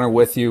 Ryan Bonner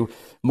with you.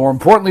 More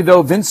importantly,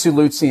 though, Vince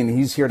Suluzzi, and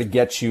he's here to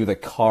get you the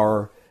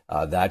car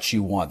that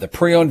you want. The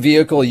pre-owned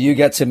vehicle, you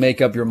get to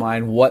make up your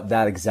mind what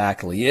that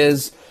exactly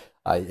is.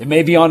 It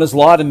may be on his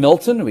lot in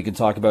Milton. We can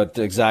talk about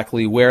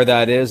exactly where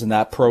that is and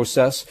that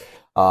process.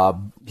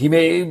 He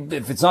may,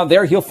 if it's not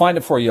there, he'll find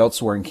it for you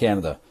elsewhere in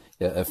Canada,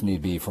 if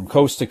need be. From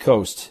coast to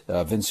coast,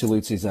 Vince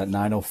Suluzzi's at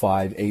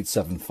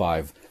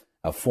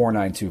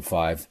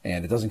 905-875-4925,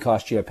 and it doesn't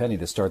cost you a penny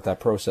to start that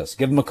process.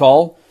 Give him a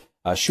call.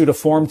 Shoot a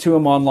form to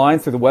him online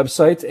through the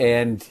website,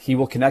 and he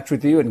will connect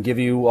with you and give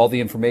you all the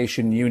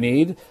information you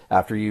need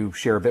after you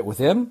share a bit with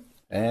him.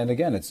 And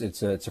again, it's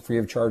a free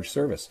of charge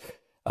service.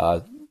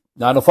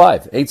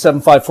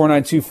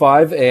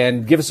 905-875-4925,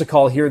 and give us a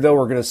call here, though.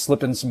 We're going to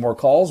slip in some more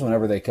calls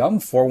whenever they come.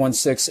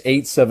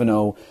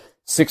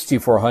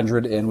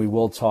 416-870-6400, and we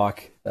will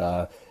talk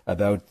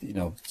about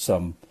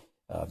some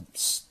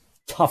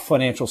tough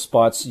financial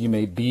spots you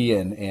may be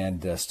in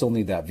and still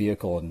need that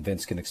vehicle, and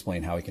Vince can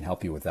explain how he can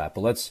help you with that.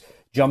 But let's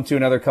jump to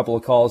another couple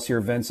of calls here,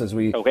 Vince, as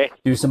we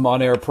do some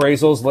on-air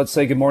appraisals. Let's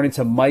say good morning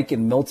to Mike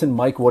in Milton.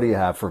 Mike, what do you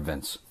have for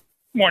Vince?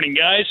 Morning,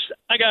 guys.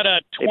 I got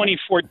a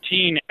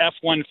 2014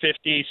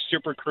 F-150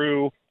 Super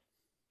Crew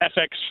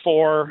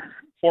FX4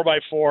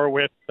 4x4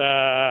 with,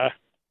 I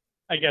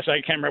guess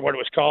I can't remember what it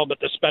was called, but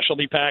the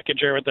specialty package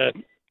there with the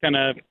kind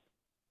of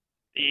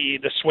the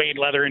suede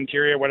leather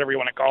interior, whatever you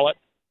want to call it.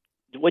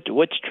 Which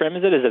trim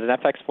is it? Is it an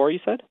FX4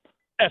 you said?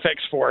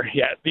 FX4,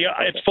 yeah.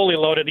 It's fully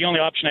loaded. The only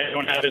option I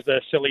don't have is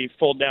the silly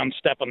fold-down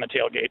step on the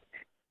tailgate.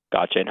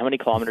 Gotcha. And how many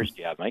kilometers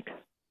do you have, Mike?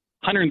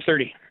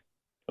 130.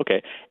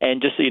 Okay.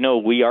 And just so you know,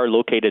 we are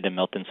located in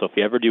Milton, so if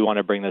you ever do want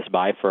to bring this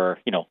by for,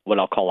 what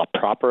I'll call a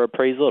proper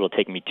appraisal, it'll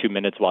take me 2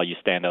 minutes while you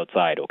stand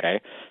outside,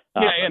 okay?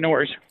 Yeah, no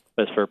worries.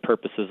 But for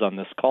purposes on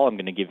this call, I'm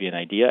going to give you an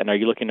idea. And are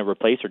you looking to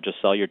replace or just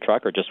sell your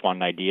truck, or just want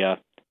an idea?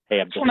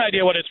 Hey, just want an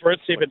idea what it's worth,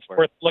 see if it's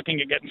worth looking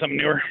at getting something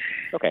newer.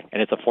 Okay.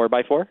 And it's a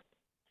 4x4?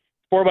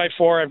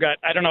 4x4.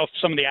 I don't know if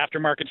some of the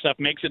aftermarket stuff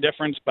makes a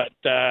difference, but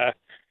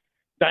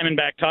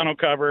Diamondback tonneau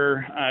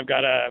cover. I've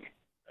got a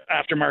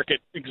aftermarket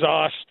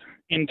exhaust,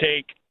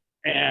 intake,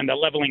 and a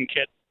leveling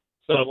kit.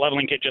 So the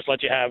leveling kit just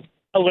lets you have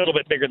a little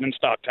bit bigger than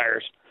stock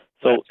tires.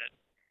 So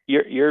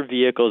your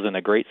vehicle's in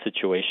a great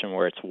situation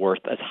where it's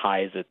worth as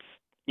high as it's,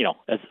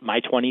 as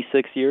my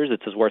 26 years,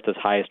 it's as worth as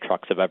high as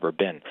trucks have ever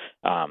been.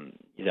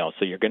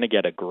 So you're going to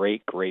get a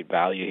great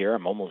value here.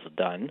 I'm almost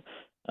done.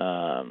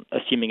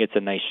 Assuming it's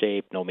in nice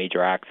shape, no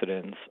major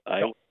accidents,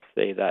 I would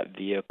say that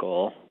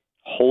vehicle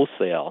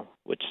wholesale,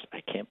 which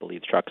I can't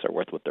believe trucks are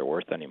worth what they're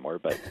worth anymore,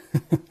 but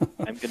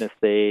I'm going to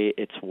say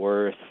it's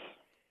worth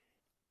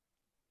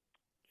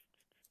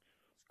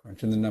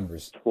crunching the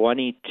numbers,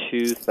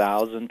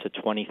 $22,000 to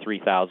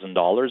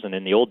 $23,000, and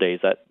in the old days,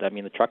 that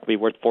mean the truck would be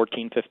worth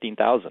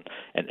 $14,000-$15,000,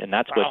 and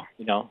that's what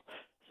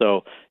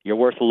So you're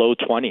worth low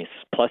 20s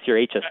plus your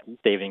HST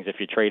savings if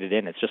you trade it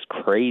in. It's just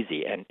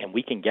crazy, and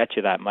we can get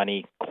you that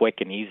money quick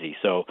and easy.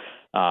 So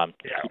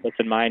keep us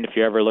in mind if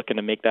you're ever looking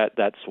to make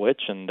that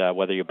switch, and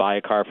whether you buy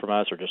a car from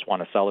us or just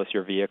want to sell us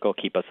your vehicle,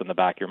 keep us in the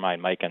back of your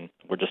mind, Mike, and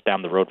we're just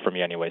down the road from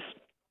you anyways.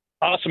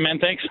 Awesome, man.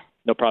 Thanks.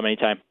 No problem.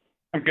 Anytime.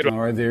 I'm good. All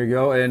right, there you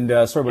go. And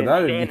sorry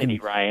about Insanity,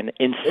 Ryan.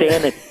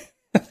 Insanity.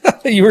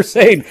 You were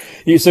saying,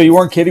 so you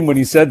weren't kidding when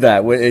you said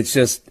that. It's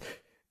just,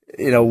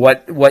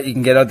 what you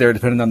can get out there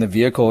depending on the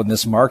vehicle in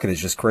this market is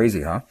just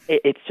crazy, huh?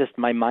 It's just,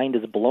 my mind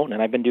is blown,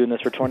 and I've been doing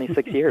this for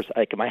 26 years.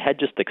 My head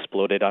just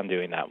exploded on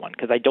doing that one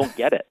because I don't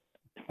get it.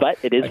 But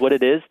it is what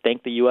it is.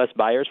 Thank the U.S.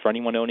 buyers. For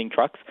anyone owning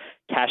trucks,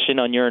 cash in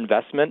on your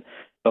investment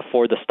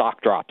before the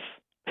stock drops.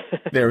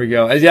 There we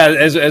go.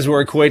 As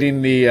we're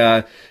equating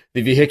the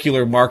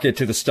vehicular market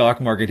to the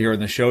stock market here on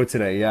the show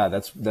today. Yeah,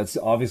 that's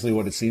obviously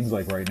what it seems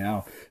like right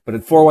now. But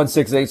at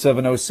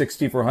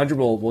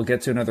 416-870-6400, we'll get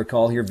to another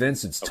call here,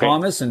 Vince. It's okay.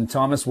 Thomas, and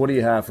Thomas, what do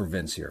you have for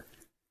Vince here?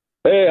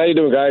 Hey, how you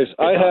doing, guys?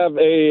 I have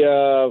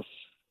a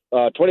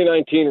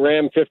 2019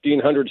 Ram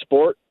 1500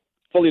 Sport.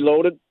 fully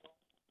loaded.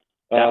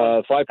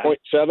 5.7.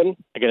 I'm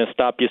going to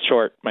stop you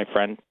short, my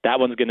friend. That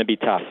one's going to be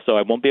tough, so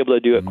I won't be able to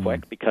do it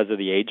quick because of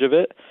the age of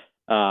it.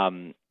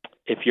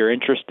 If you're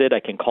interested, I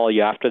can call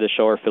you after the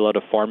show or fill out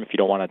a form. If you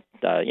don't want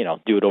to,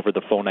 do it over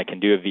the phone, I can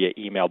do it via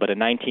email. But a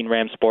 19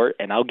 Ram Sport,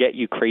 and I'll get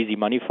you crazy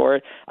money for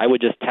it. I would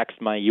just text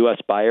my U.S.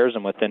 buyers,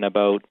 and within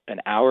about an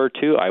hour or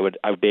two, I would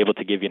be able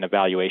to give you an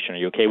evaluation. Are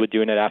you okay with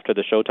doing it after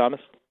the show,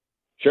 Thomas?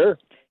 Sure.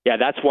 Yeah,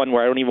 that's one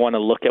where I don't even want to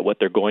look at what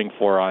they're going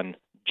for on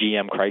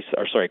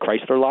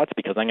Chrysler lots,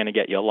 because I'm going to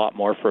get you a lot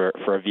more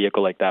for a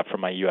vehicle like that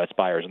from my U.S.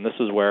 buyers. And this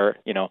is where,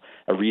 a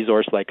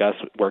resource like us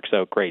works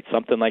out great.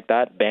 Something like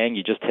that, bang,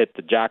 you just hit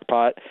the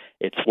jackpot.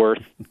 It's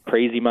worth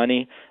crazy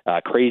money,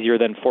 crazier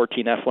than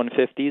 14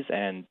 F-150s,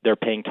 and they're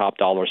paying top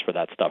dollars for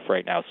that stuff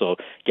right now. So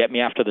get me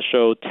after the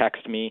show,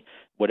 text me,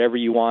 whatever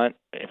you want.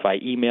 If I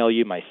email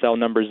you, my cell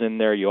number's in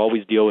there. You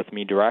always deal with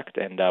me direct,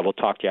 and we'll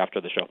talk to you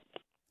after the show.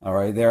 All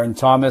right, there. And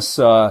Thomas,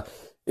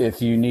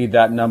 if you need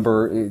that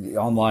number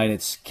online,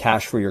 it's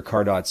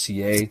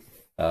cashforyourcar.ca.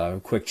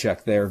 Quick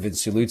check there,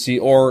 Vince Luzzi,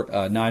 or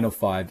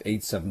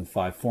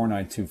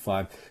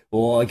 905-875-4925.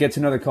 We'll get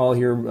to another call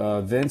here,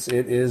 Vince.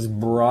 It is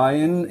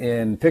Brian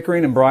in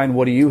Pickering. And Brian,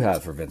 what do you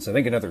have for Vince? I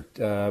think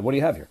what do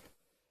you have here?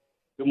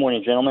 Good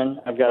morning, gentlemen.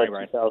 I've got a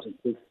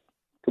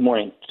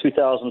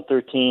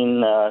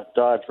 2013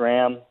 Dodge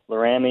Ram,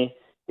 Laramie,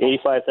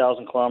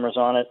 85,000 kilometers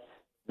on it,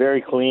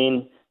 very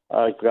clean.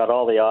 Got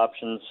all the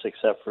options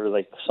except for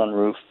like the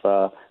sunroof,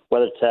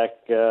 WeatherTech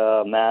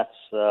mats,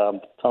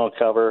 tunnel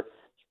cover,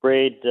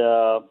 sprayed.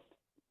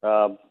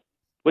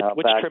 Which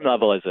trim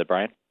level is it,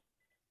 Brian?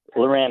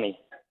 Laramie.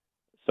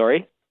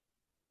 Sorry?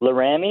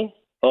 Laramie.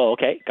 Oh,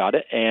 okay, got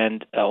it.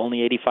 And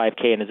only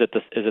 85K. And is it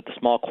the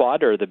small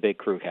quad or the big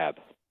crew cab?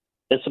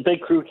 It's a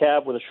big crew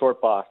cab with a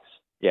short box.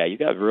 Yeah, you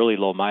got really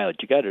low mileage.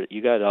 You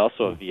got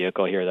also a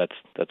vehicle here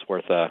that's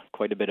worth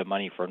quite a bit of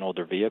money for an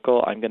older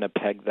vehicle. I'm going to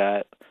peg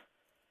that.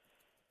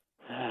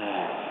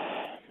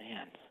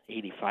 Man,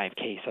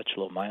 85K, such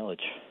low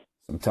mileage.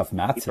 Some tough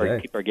math today.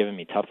 People are giving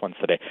me tough ones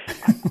today.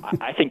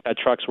 I think that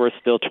truck's worth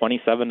still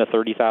 $27,000 to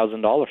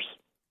 $30,000.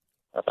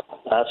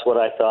 That's what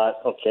I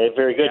thought. Okay,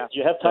 very good. Yeah. Do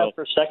you have time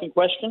for a second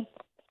question?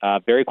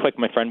 Very quick,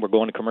 my friend. We're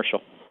going to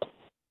commercial.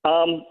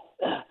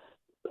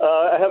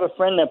 I have a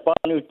friend that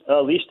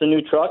leased a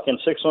new truck, and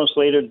 6 months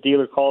later, the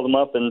dealer called him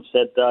up and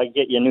said, "I'll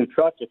get you a new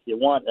truck if you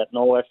want at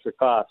no extra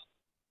cost."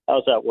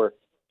 How's that work?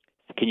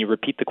 Can you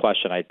repeat the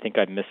question? I think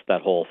I missed the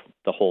whole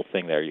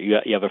thing there.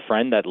 You have a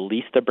friend that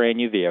leased a brand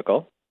new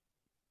vehicle,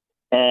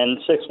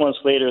 and 6 months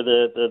later,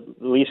 the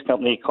lease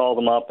company called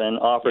him up and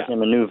offered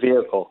him a new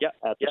vehicle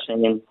at the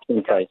same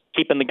price.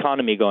 Keeping the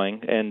economy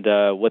going, and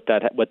with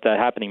that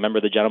happening,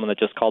 remember the gentleman that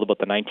just called about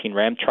the 19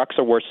 Ram? Trucks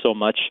are worth so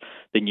much,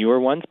 the newer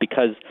ones,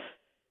 because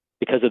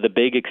of the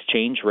big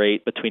exchange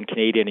rate between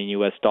Canadian and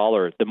U.S.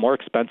 dollar. The more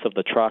expensive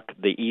the truck,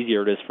 the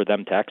easier it is for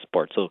them to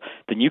export. So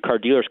the new car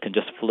dealers can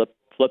just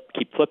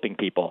keep flipping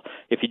people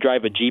if you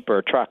drive a Jeep or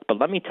a truck. But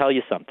let me tell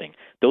you something.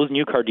 Those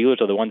new car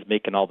dealers are the ones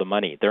making all the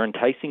money. They're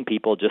enticing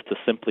people just to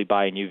simply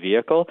buy a new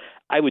vehicle.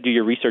 I would do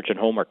your research and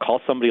homework.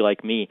 Call somebody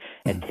like me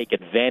and take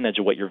advantage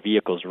of what your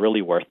vehicle is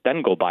really worth.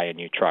 Then go buy a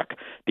new truck,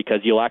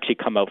 because you'll actually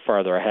come out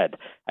farther ahead.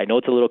 I know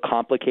it's a little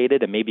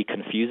complicated and maybe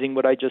confusing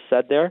what I just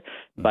said there,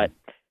 but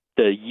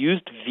the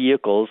used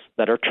vehicles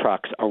that are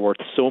trucks are worth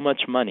so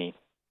much money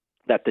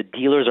that the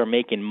dealers are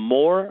making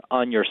more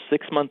on your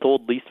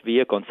 6-month-old leased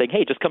vehicle and saying,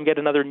 "Hey, just come get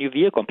another new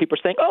vehicle." And people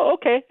are saying, "Oh,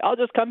 okay, I'll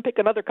just come pick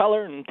another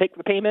color and take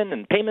the payment,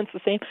 and payment's the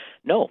same."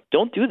 No,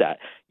 don't do that.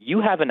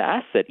 You have an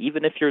asset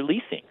even if you're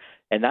leasing.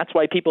 And that's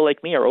why people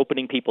like me are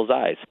opening people's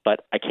eyes.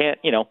 But I can't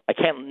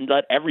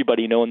let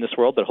everybody know in this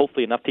world, but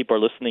hopefully enough people are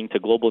listening to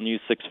Global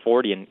News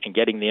 640 and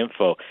getting the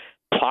info.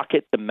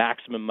 Pocket the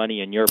maximum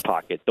money in your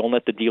pocket. Don't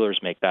let the dealers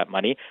make that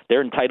money.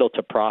 They're entitled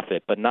to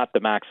profit, but not the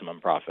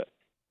maximum profit.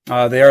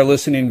 They are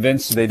listening,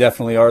 Vince. They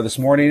definitely are this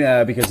morning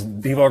because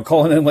people are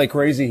calling in like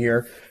crazy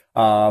here.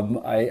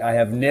 I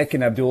have Nick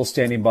and Abdul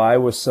standing by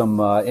with some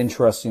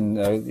interesting,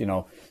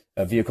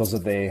 vehicles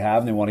that they have,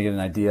 and they want to get an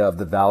idea of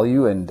the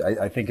value. And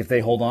I think if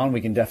they hold on,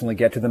 we can definitely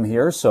get to them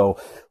here. So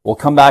we'll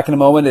come back in a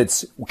moment.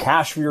 It's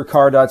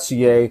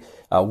cashforyourcar.ca.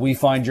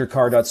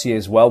 WeFindYourCar.ca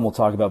as well. And we'll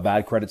talk about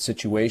bad credit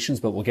situations,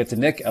 but we'll get to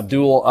Nick,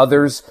 Abdul,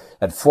 others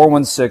at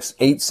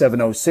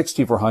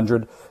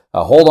 416-870-6400.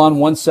 Hold on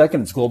 1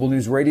 second. It's Global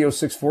News Radio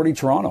 640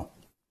 Toronto.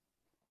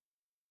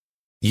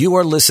 You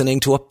are listening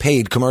to a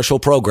paid commercial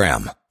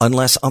program.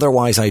 Unless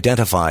otherwise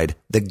identified,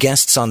 the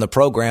guests on the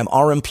program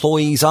are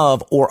employees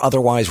of or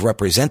otherwise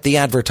represent the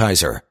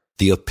advertiser.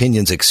 The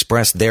opinions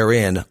expressed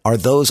therein are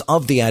those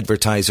of the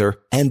advertiser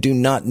and do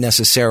not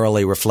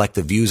necessarily reflect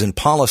the views and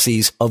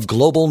policies of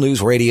Global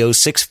News Radio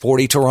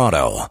 640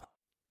 Toronto.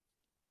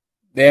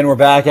 And we're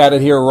back at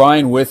it here,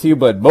 Ryan, with you,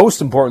 but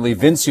most importantly,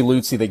 Vince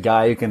Luzzi, the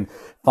guy who can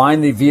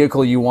find the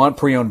vehicle you want,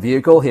 pre-owned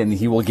vehicle, and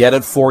he will get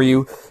it for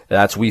you.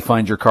 That's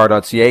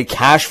WeFindYourCar.ca,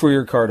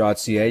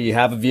 cashforyourcar.ca. You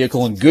have a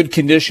vehicle in good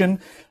condition,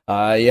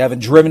 you haven't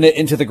driven it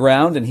into the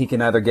ground, and he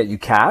can either get you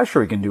cash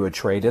or he can do a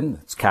trade-in.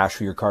 It's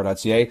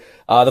cashforyourcar.ca.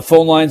 The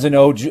phone lines, I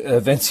know,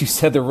 Vince, you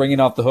said they're ringing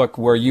off the hook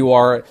where you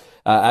are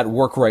at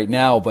work right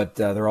now, but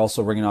they're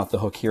also ringing off the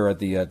hook here at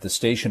the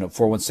station at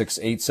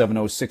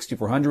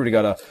 416-870-6400. We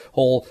got a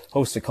whole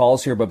host of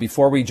calls here, but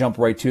before we jump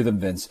right to them,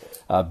 Vince,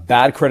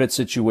 bad credit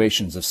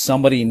situations. If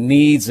somebody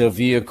needs a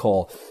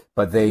vehicle,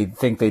 but they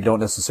think they don't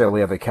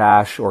necessarily have the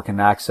cash or can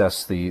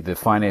access the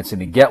financing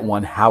to get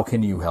one, how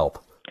can you help?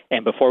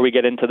 And before we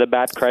get into the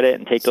bad credit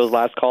and take those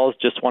last calls,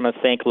 just want to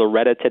thank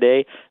Loretta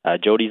today.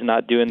 Jody's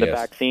not doing the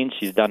vaccine.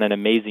 She's done an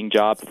amazing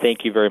job.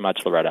 Thank you very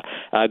much, Loretta.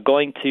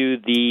 Going to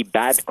the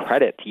bad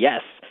credit,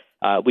 yes.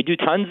 We do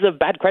tons of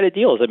bad credit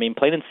deals. I mean,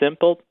 plain and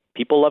simple,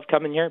 people love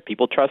coming here.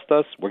 People trust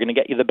us. We're going to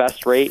get you the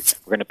best rate.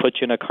 We're going to put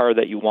you in a car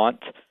that you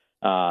want.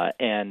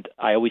 And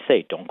I always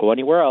say, don't go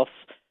anywhere else.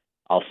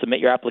 I'll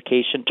submit your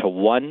application to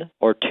one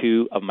or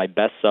two of my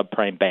best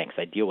subprime banks.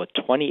 I deal with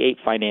 28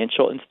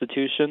 financial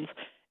institutions,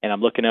 and I'm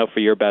looking out for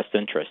your best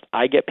interest.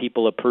 I get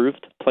people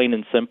approved, plain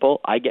and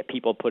simple. I get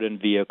people put in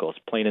vehicles,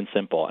 plain and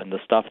simple, and the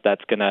stuff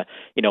that's going to,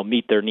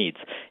 meet their needs.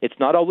 It's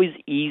not always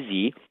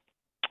easy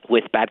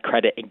with bad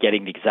credit and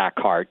getting the exact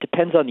car. It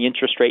depends on the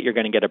interest rate you're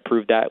going to get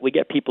approved at. We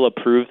get people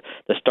approved.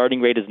 The starting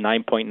rate is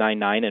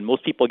 9.99, and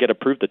most people get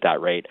approved at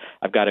that rate.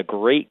 I've got a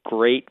great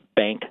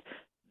bank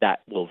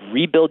that will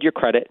rebuild your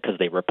credit because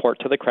they report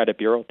to the credit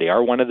bureau. They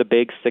are one of the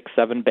big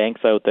 6-7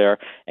 banks out there,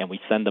 and we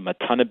send them a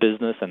ton of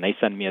business, and they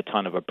send me a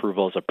ton of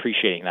approvals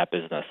appreciating that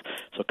business.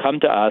 So come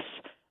to us.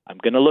 I'm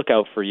going to look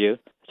out for you.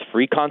 It's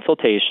free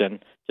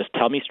consultation. Just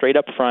tell me straight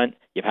up front,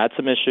 you've had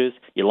some issues.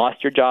 You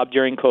lost your job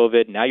during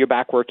COVID. Now you're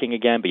back working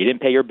again, but you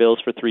didn't pay your bills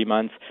for 3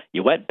 months.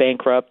 You went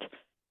bankrupt.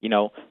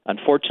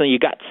 Unfortunately, you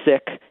got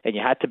sick, and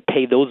you had to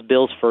pay those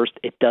bills first.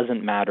 It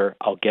doesn't matter.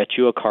 I'll get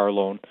you a car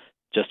loan.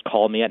 Just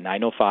call me at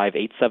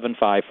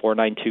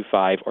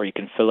 905-875-4925, or you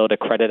can fill out a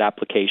credit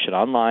application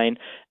online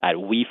at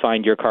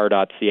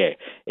wefindyourcar.ca.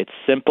 It's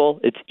simple,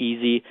 it's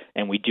easy,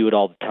 and we do it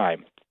all the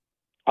time.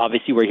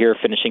 Obviously, we're here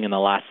finishing in the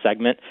last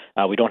segment.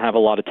 We don't have a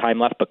lot of time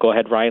left, but go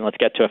ahead, Ryan. Let's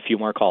get to a few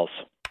more calls.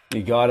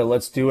 You got it.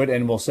 Let's do it,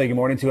 and we'll say good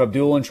morning to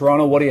Abdul in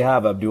Toronto. What do you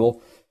have,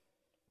 Abdul?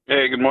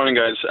 Hey, good morning,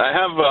 guys. I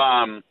have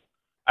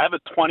a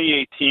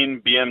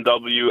 2018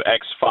 BMW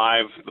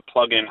X5, the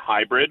plug-in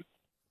hybrid.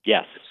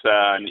 Yes. It's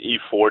an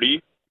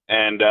E40,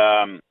 and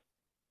I've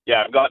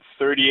got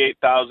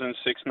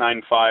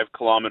 38,695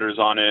 kilometers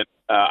on it.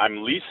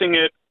 I'm leasing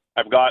it.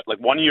 I've got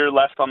 1 year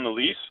left on the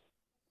lease.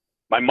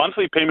 My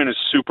monthly payment is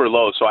super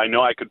low, so I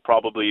know I could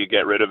probably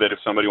get rid of it if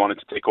somebody wanted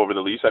to take over the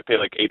lease. I pay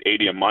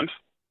 $880 a month,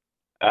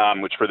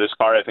 which for this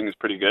car I think is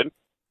pretty good.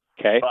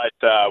 Okay. But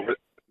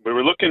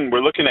we're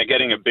looking at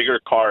getting a bigger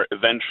car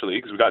eventually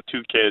because we've got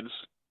 2 kids,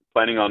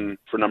 planning on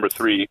for number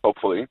 3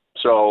 hopefully.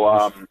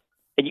 So.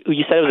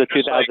 You said it was a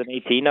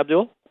 2018,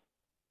 Abdul?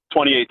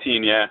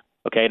 2018, yeah.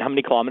 Okay, and how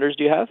many kilometers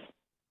do you have?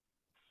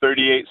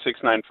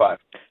 38,695,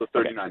 so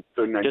 39.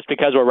 Just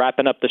because we're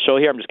wrapping up the show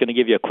here, I'm just going to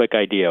give you a quick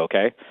idea,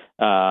 okay?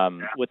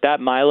 With that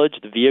mileage,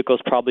 the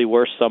vehicle's probably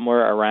worth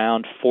somewhere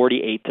around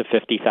 $48,000 to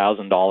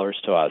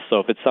 $50,000 to us. So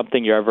if it's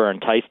something you're ever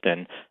enticed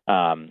in,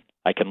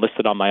 I can list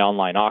it on my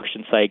online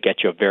auction site,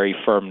 get you a very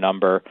firm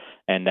number,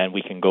 and then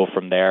we can go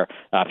from there.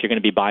 If you're going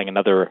to be buying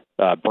another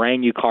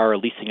brand new car or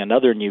leasing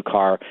another new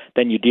car,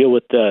 then you deal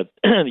with the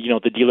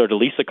the dealer to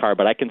lease a car,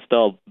 but I can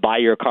still buy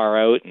your car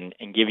out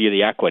and give you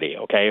the equity,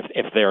 okay,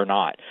 if they're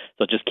not.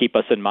 So just keep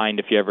us in mind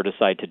if you ever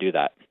decide to do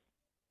that.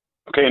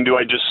 Okay, and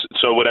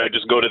would I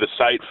just go to the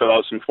site, fill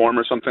out some form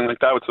or something like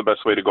that? What's the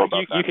best way to go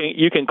about that?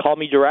 You can call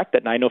me direct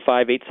at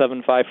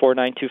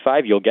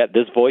 905-875-4925. You'll get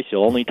this voice.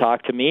 You'll only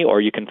talk to me,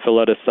 or you can fill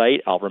out a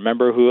site. I'll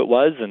remember who it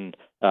was, and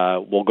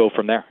we'll go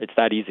from there. It's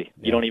that easy.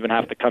 You don't even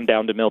have to come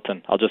down to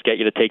Milton. I'll just get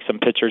you to take some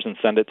pictures and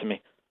send it to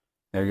me.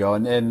 There you go.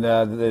 And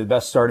the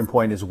best starting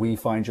point is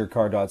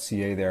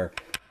wefindyourcar.ca there,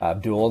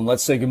 Abdul. And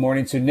let's say good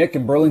morning to Nick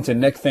in Burlington.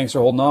 Nick, thanks for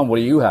holding on. What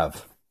do you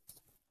have?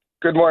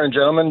 Good morning,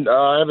 gentlemen.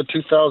 I have a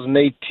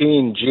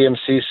 2018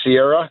 GMC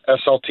Sierra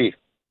SLT.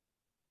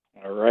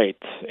 All right.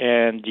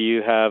 And do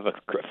you have a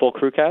full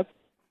crew cab?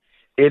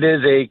 It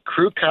is a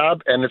crew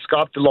cab, and it's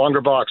got the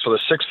longer box, so the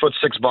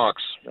 6'6"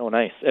 box. Oh,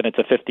 nice. And it's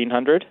a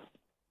 1500?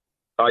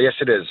 Yes,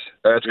 it is.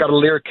 It's got a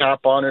Lear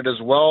cap on it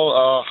as well,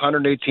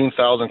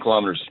 118,000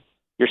 kilometers.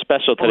 You're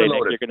special today,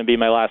 Nick. You're going to be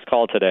my last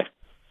call today.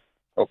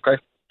 Okay.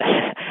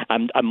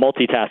 I'm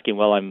multitasking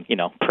while I'm,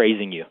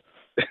 praising you.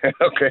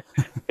 Okay.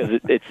 Because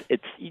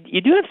it's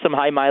you do have some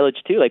high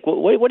mileage too. Like,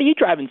 what are you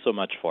driving so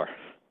much for?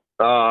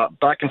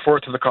 Back and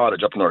forth to the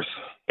cottage up north.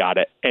 Got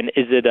it. And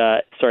is it?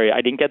 Sorry,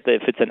 I didn't get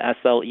if it's an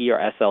SLE or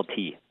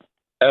SLT.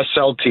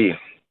 SLT.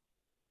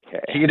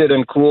 Okay. Heated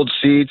and cooled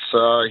seats,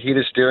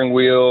 heated steering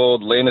wheel,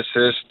 lane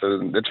assist.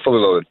 It's fully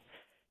loaded.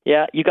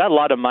 Yeah, you got a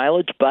lot of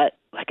mileage, but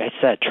like I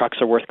said, trucks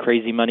are worth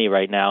crazy money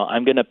right now.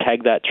 I'm going to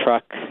peg that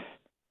truck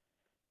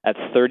at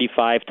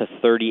 35 to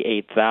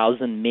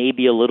 38,000,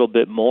 maybe a little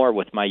bit more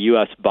with my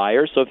U.S.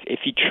 buyers. So if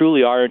you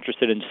truly are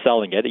interested in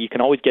selling it, you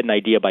can always get an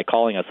idea by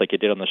calling us like you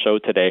did on the show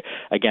today.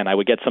 Again, I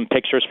would get some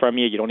pictures from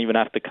you. You don't even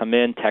have to come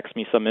in. Text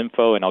me some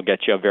info, and I'll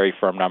get you a very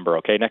firm number.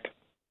 Okay, Nick?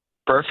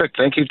 Perfect.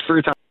 Thank you for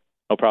your time.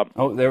 No problem.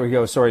 Oh, there we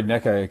go. Sorry,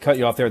 Nick, I cut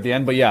you off there at the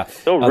end, but yeah,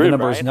 so rude, the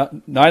number is not.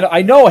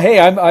 I know.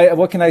 Hey,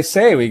 what can I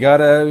say? We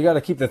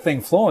gotta keep the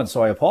thing flowing.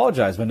 So I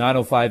apologize. But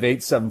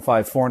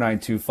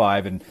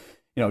 905-875-4925, and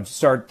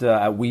start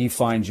at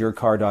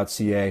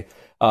wefindyourcar.ca.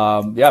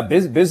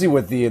 Busy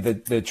with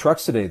the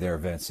trucks today, there,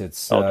 Vince.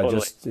 It's totally.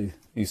 Just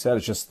you said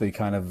it's just the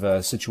kind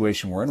of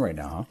situation we're in right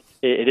now, huh?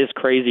 It is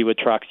crazy with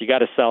trucks. You got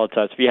to sell it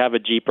to us. If you have a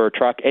Jeep or a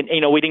truck, and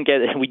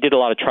we did a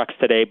lot of trucks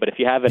today, but if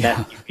you have an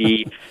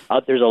SUV,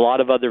 there's a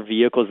lot of other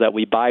vehicles that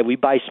we buy. We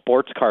buy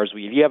sports cars.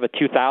 If you have a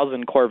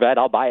 2000 Corvette,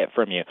 I'll buy it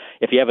from you.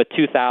 If you have a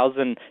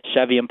 2000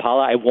 Chevy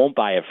Impala, I won't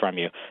buy it from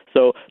you.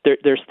 So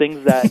there's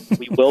things that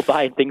we will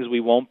buy and things we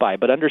won't buy.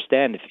 But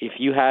understand, if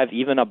you have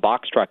even a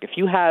box truck, if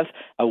you have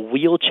a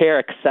wheelchair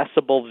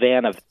accessible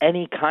van of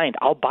any kind,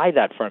 I'll buy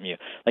that from you.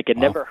 Like, it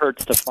never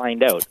hurts to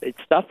find out.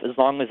 It's stuff as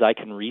long as I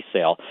can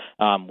resale.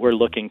 We're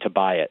looking to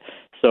buy it.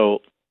 So,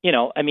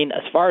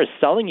 as far as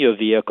selling you a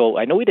vehicle,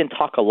 I know we didn't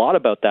talk a lot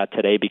about that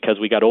today because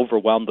we got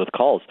overwhelmed with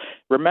calls.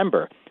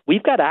 Remember,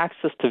 we've got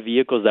access to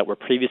vehicles that were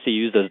previously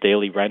used as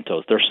daily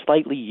rentals. They're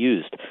slightly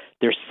used.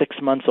 They're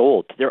 6 months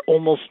old. They're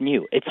almost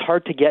new. It's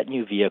hard to get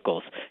new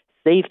vehicles.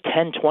 Save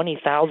 $10,000,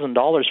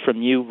 $20,000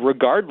 from you,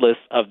 regardless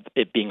of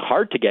it being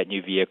hard to get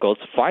new vehicles.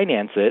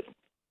 Finance it,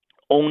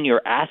 own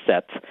your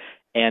assets,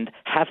 and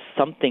have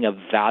something of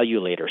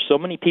value later. So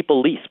many people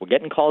lease. We're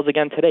getting calls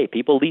again today.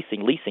 People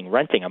leasing,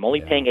 renting. I'm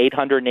only paying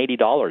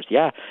 $880.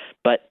 Yeah,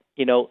 but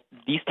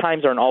these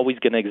times aren't always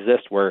going to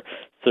exist where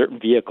certain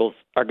vehicles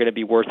are going to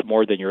be worth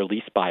more than your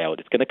lease buyout.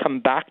 It's going to come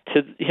back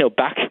to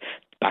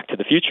back to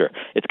the future.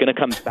 It's going to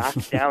come back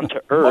down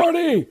to earth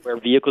where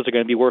vehicles are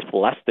going to be worth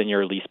less than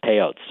your lease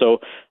payouts. So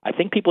I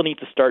think people need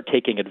to start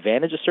taking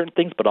advantage of certain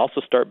things, but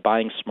also start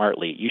buying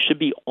smartly. You should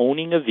be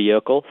owning a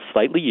vehicle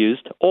slightly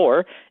used,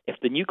 or if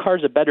the new car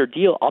is a better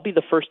deal, I'll be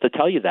the first to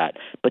tell you that.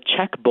 But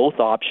check both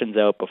options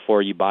out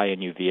before you buy a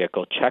new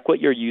vehicle. Check what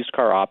your used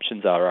car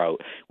options are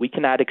out. We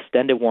can add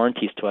extended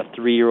warranties to a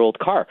 3-year-old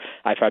car.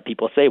 I've had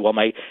people say, well,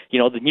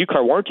 the new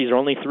car warranties are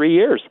only 3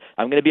 years.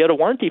 I'm going to be out of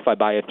warranty if I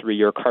buy a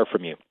 3-year car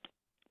from you.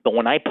 But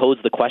when I pose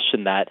the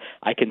question that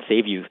I can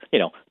save you,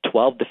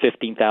 $12,000 to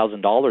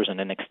 $15,000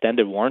 and an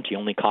extended warranty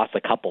only costs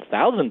a couple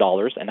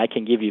 $1,000, and I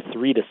can give you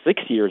 3 to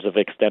 6 years of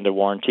extended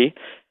warranty,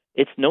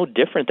 it's no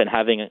different than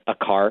having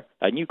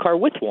a new car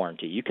with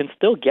warranty. You can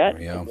still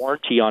get a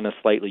warranty on a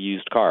slightly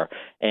used car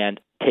and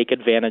take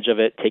advantage of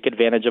it, take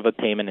advantage of a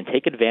payment, and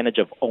take advantage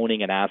of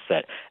owning an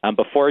asset.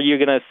 Before you're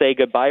going to say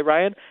goodbye,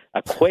 Ryan,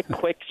 a quick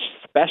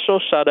special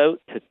shout out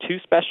to 2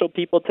 special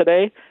people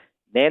today,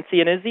 Nancy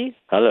and Izzy.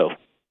 Hello.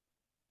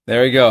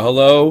 There you go.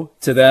 Hello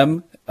to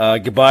them.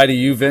 Goodbye to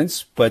you,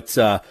 Vince. But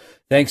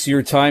thanks for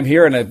your time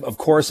here. And of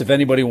course, if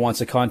anybody wants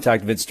to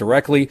contact Vince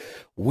directly,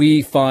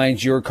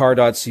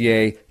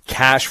 wefindyourcar.ca,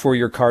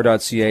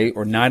 cashforyourcar.ca,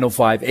 or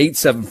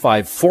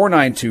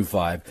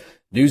 905-875-4925.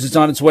 News is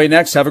on its way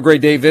next. Have a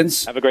great day,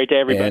 Vince. Have a great day,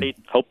 everybody.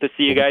 Hope to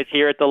see you guys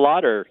here at the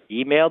lot, or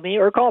email me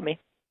or call me.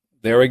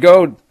 There we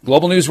go.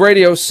 Global News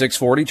Radio,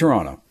 640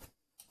 Toronto.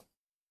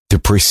 The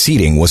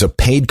preceding was a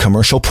paid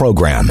commercial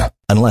program.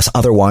 Unless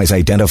otherwise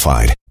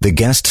identified, the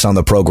guests on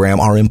the program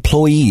are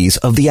employees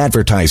of the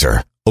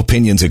advertiser.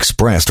 Opinions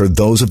expressed are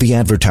those of the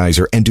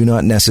advertiser and do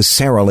not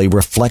necessarily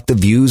reflect the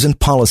views and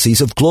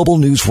policies of Global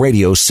News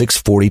Radio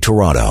 640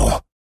 Toronto.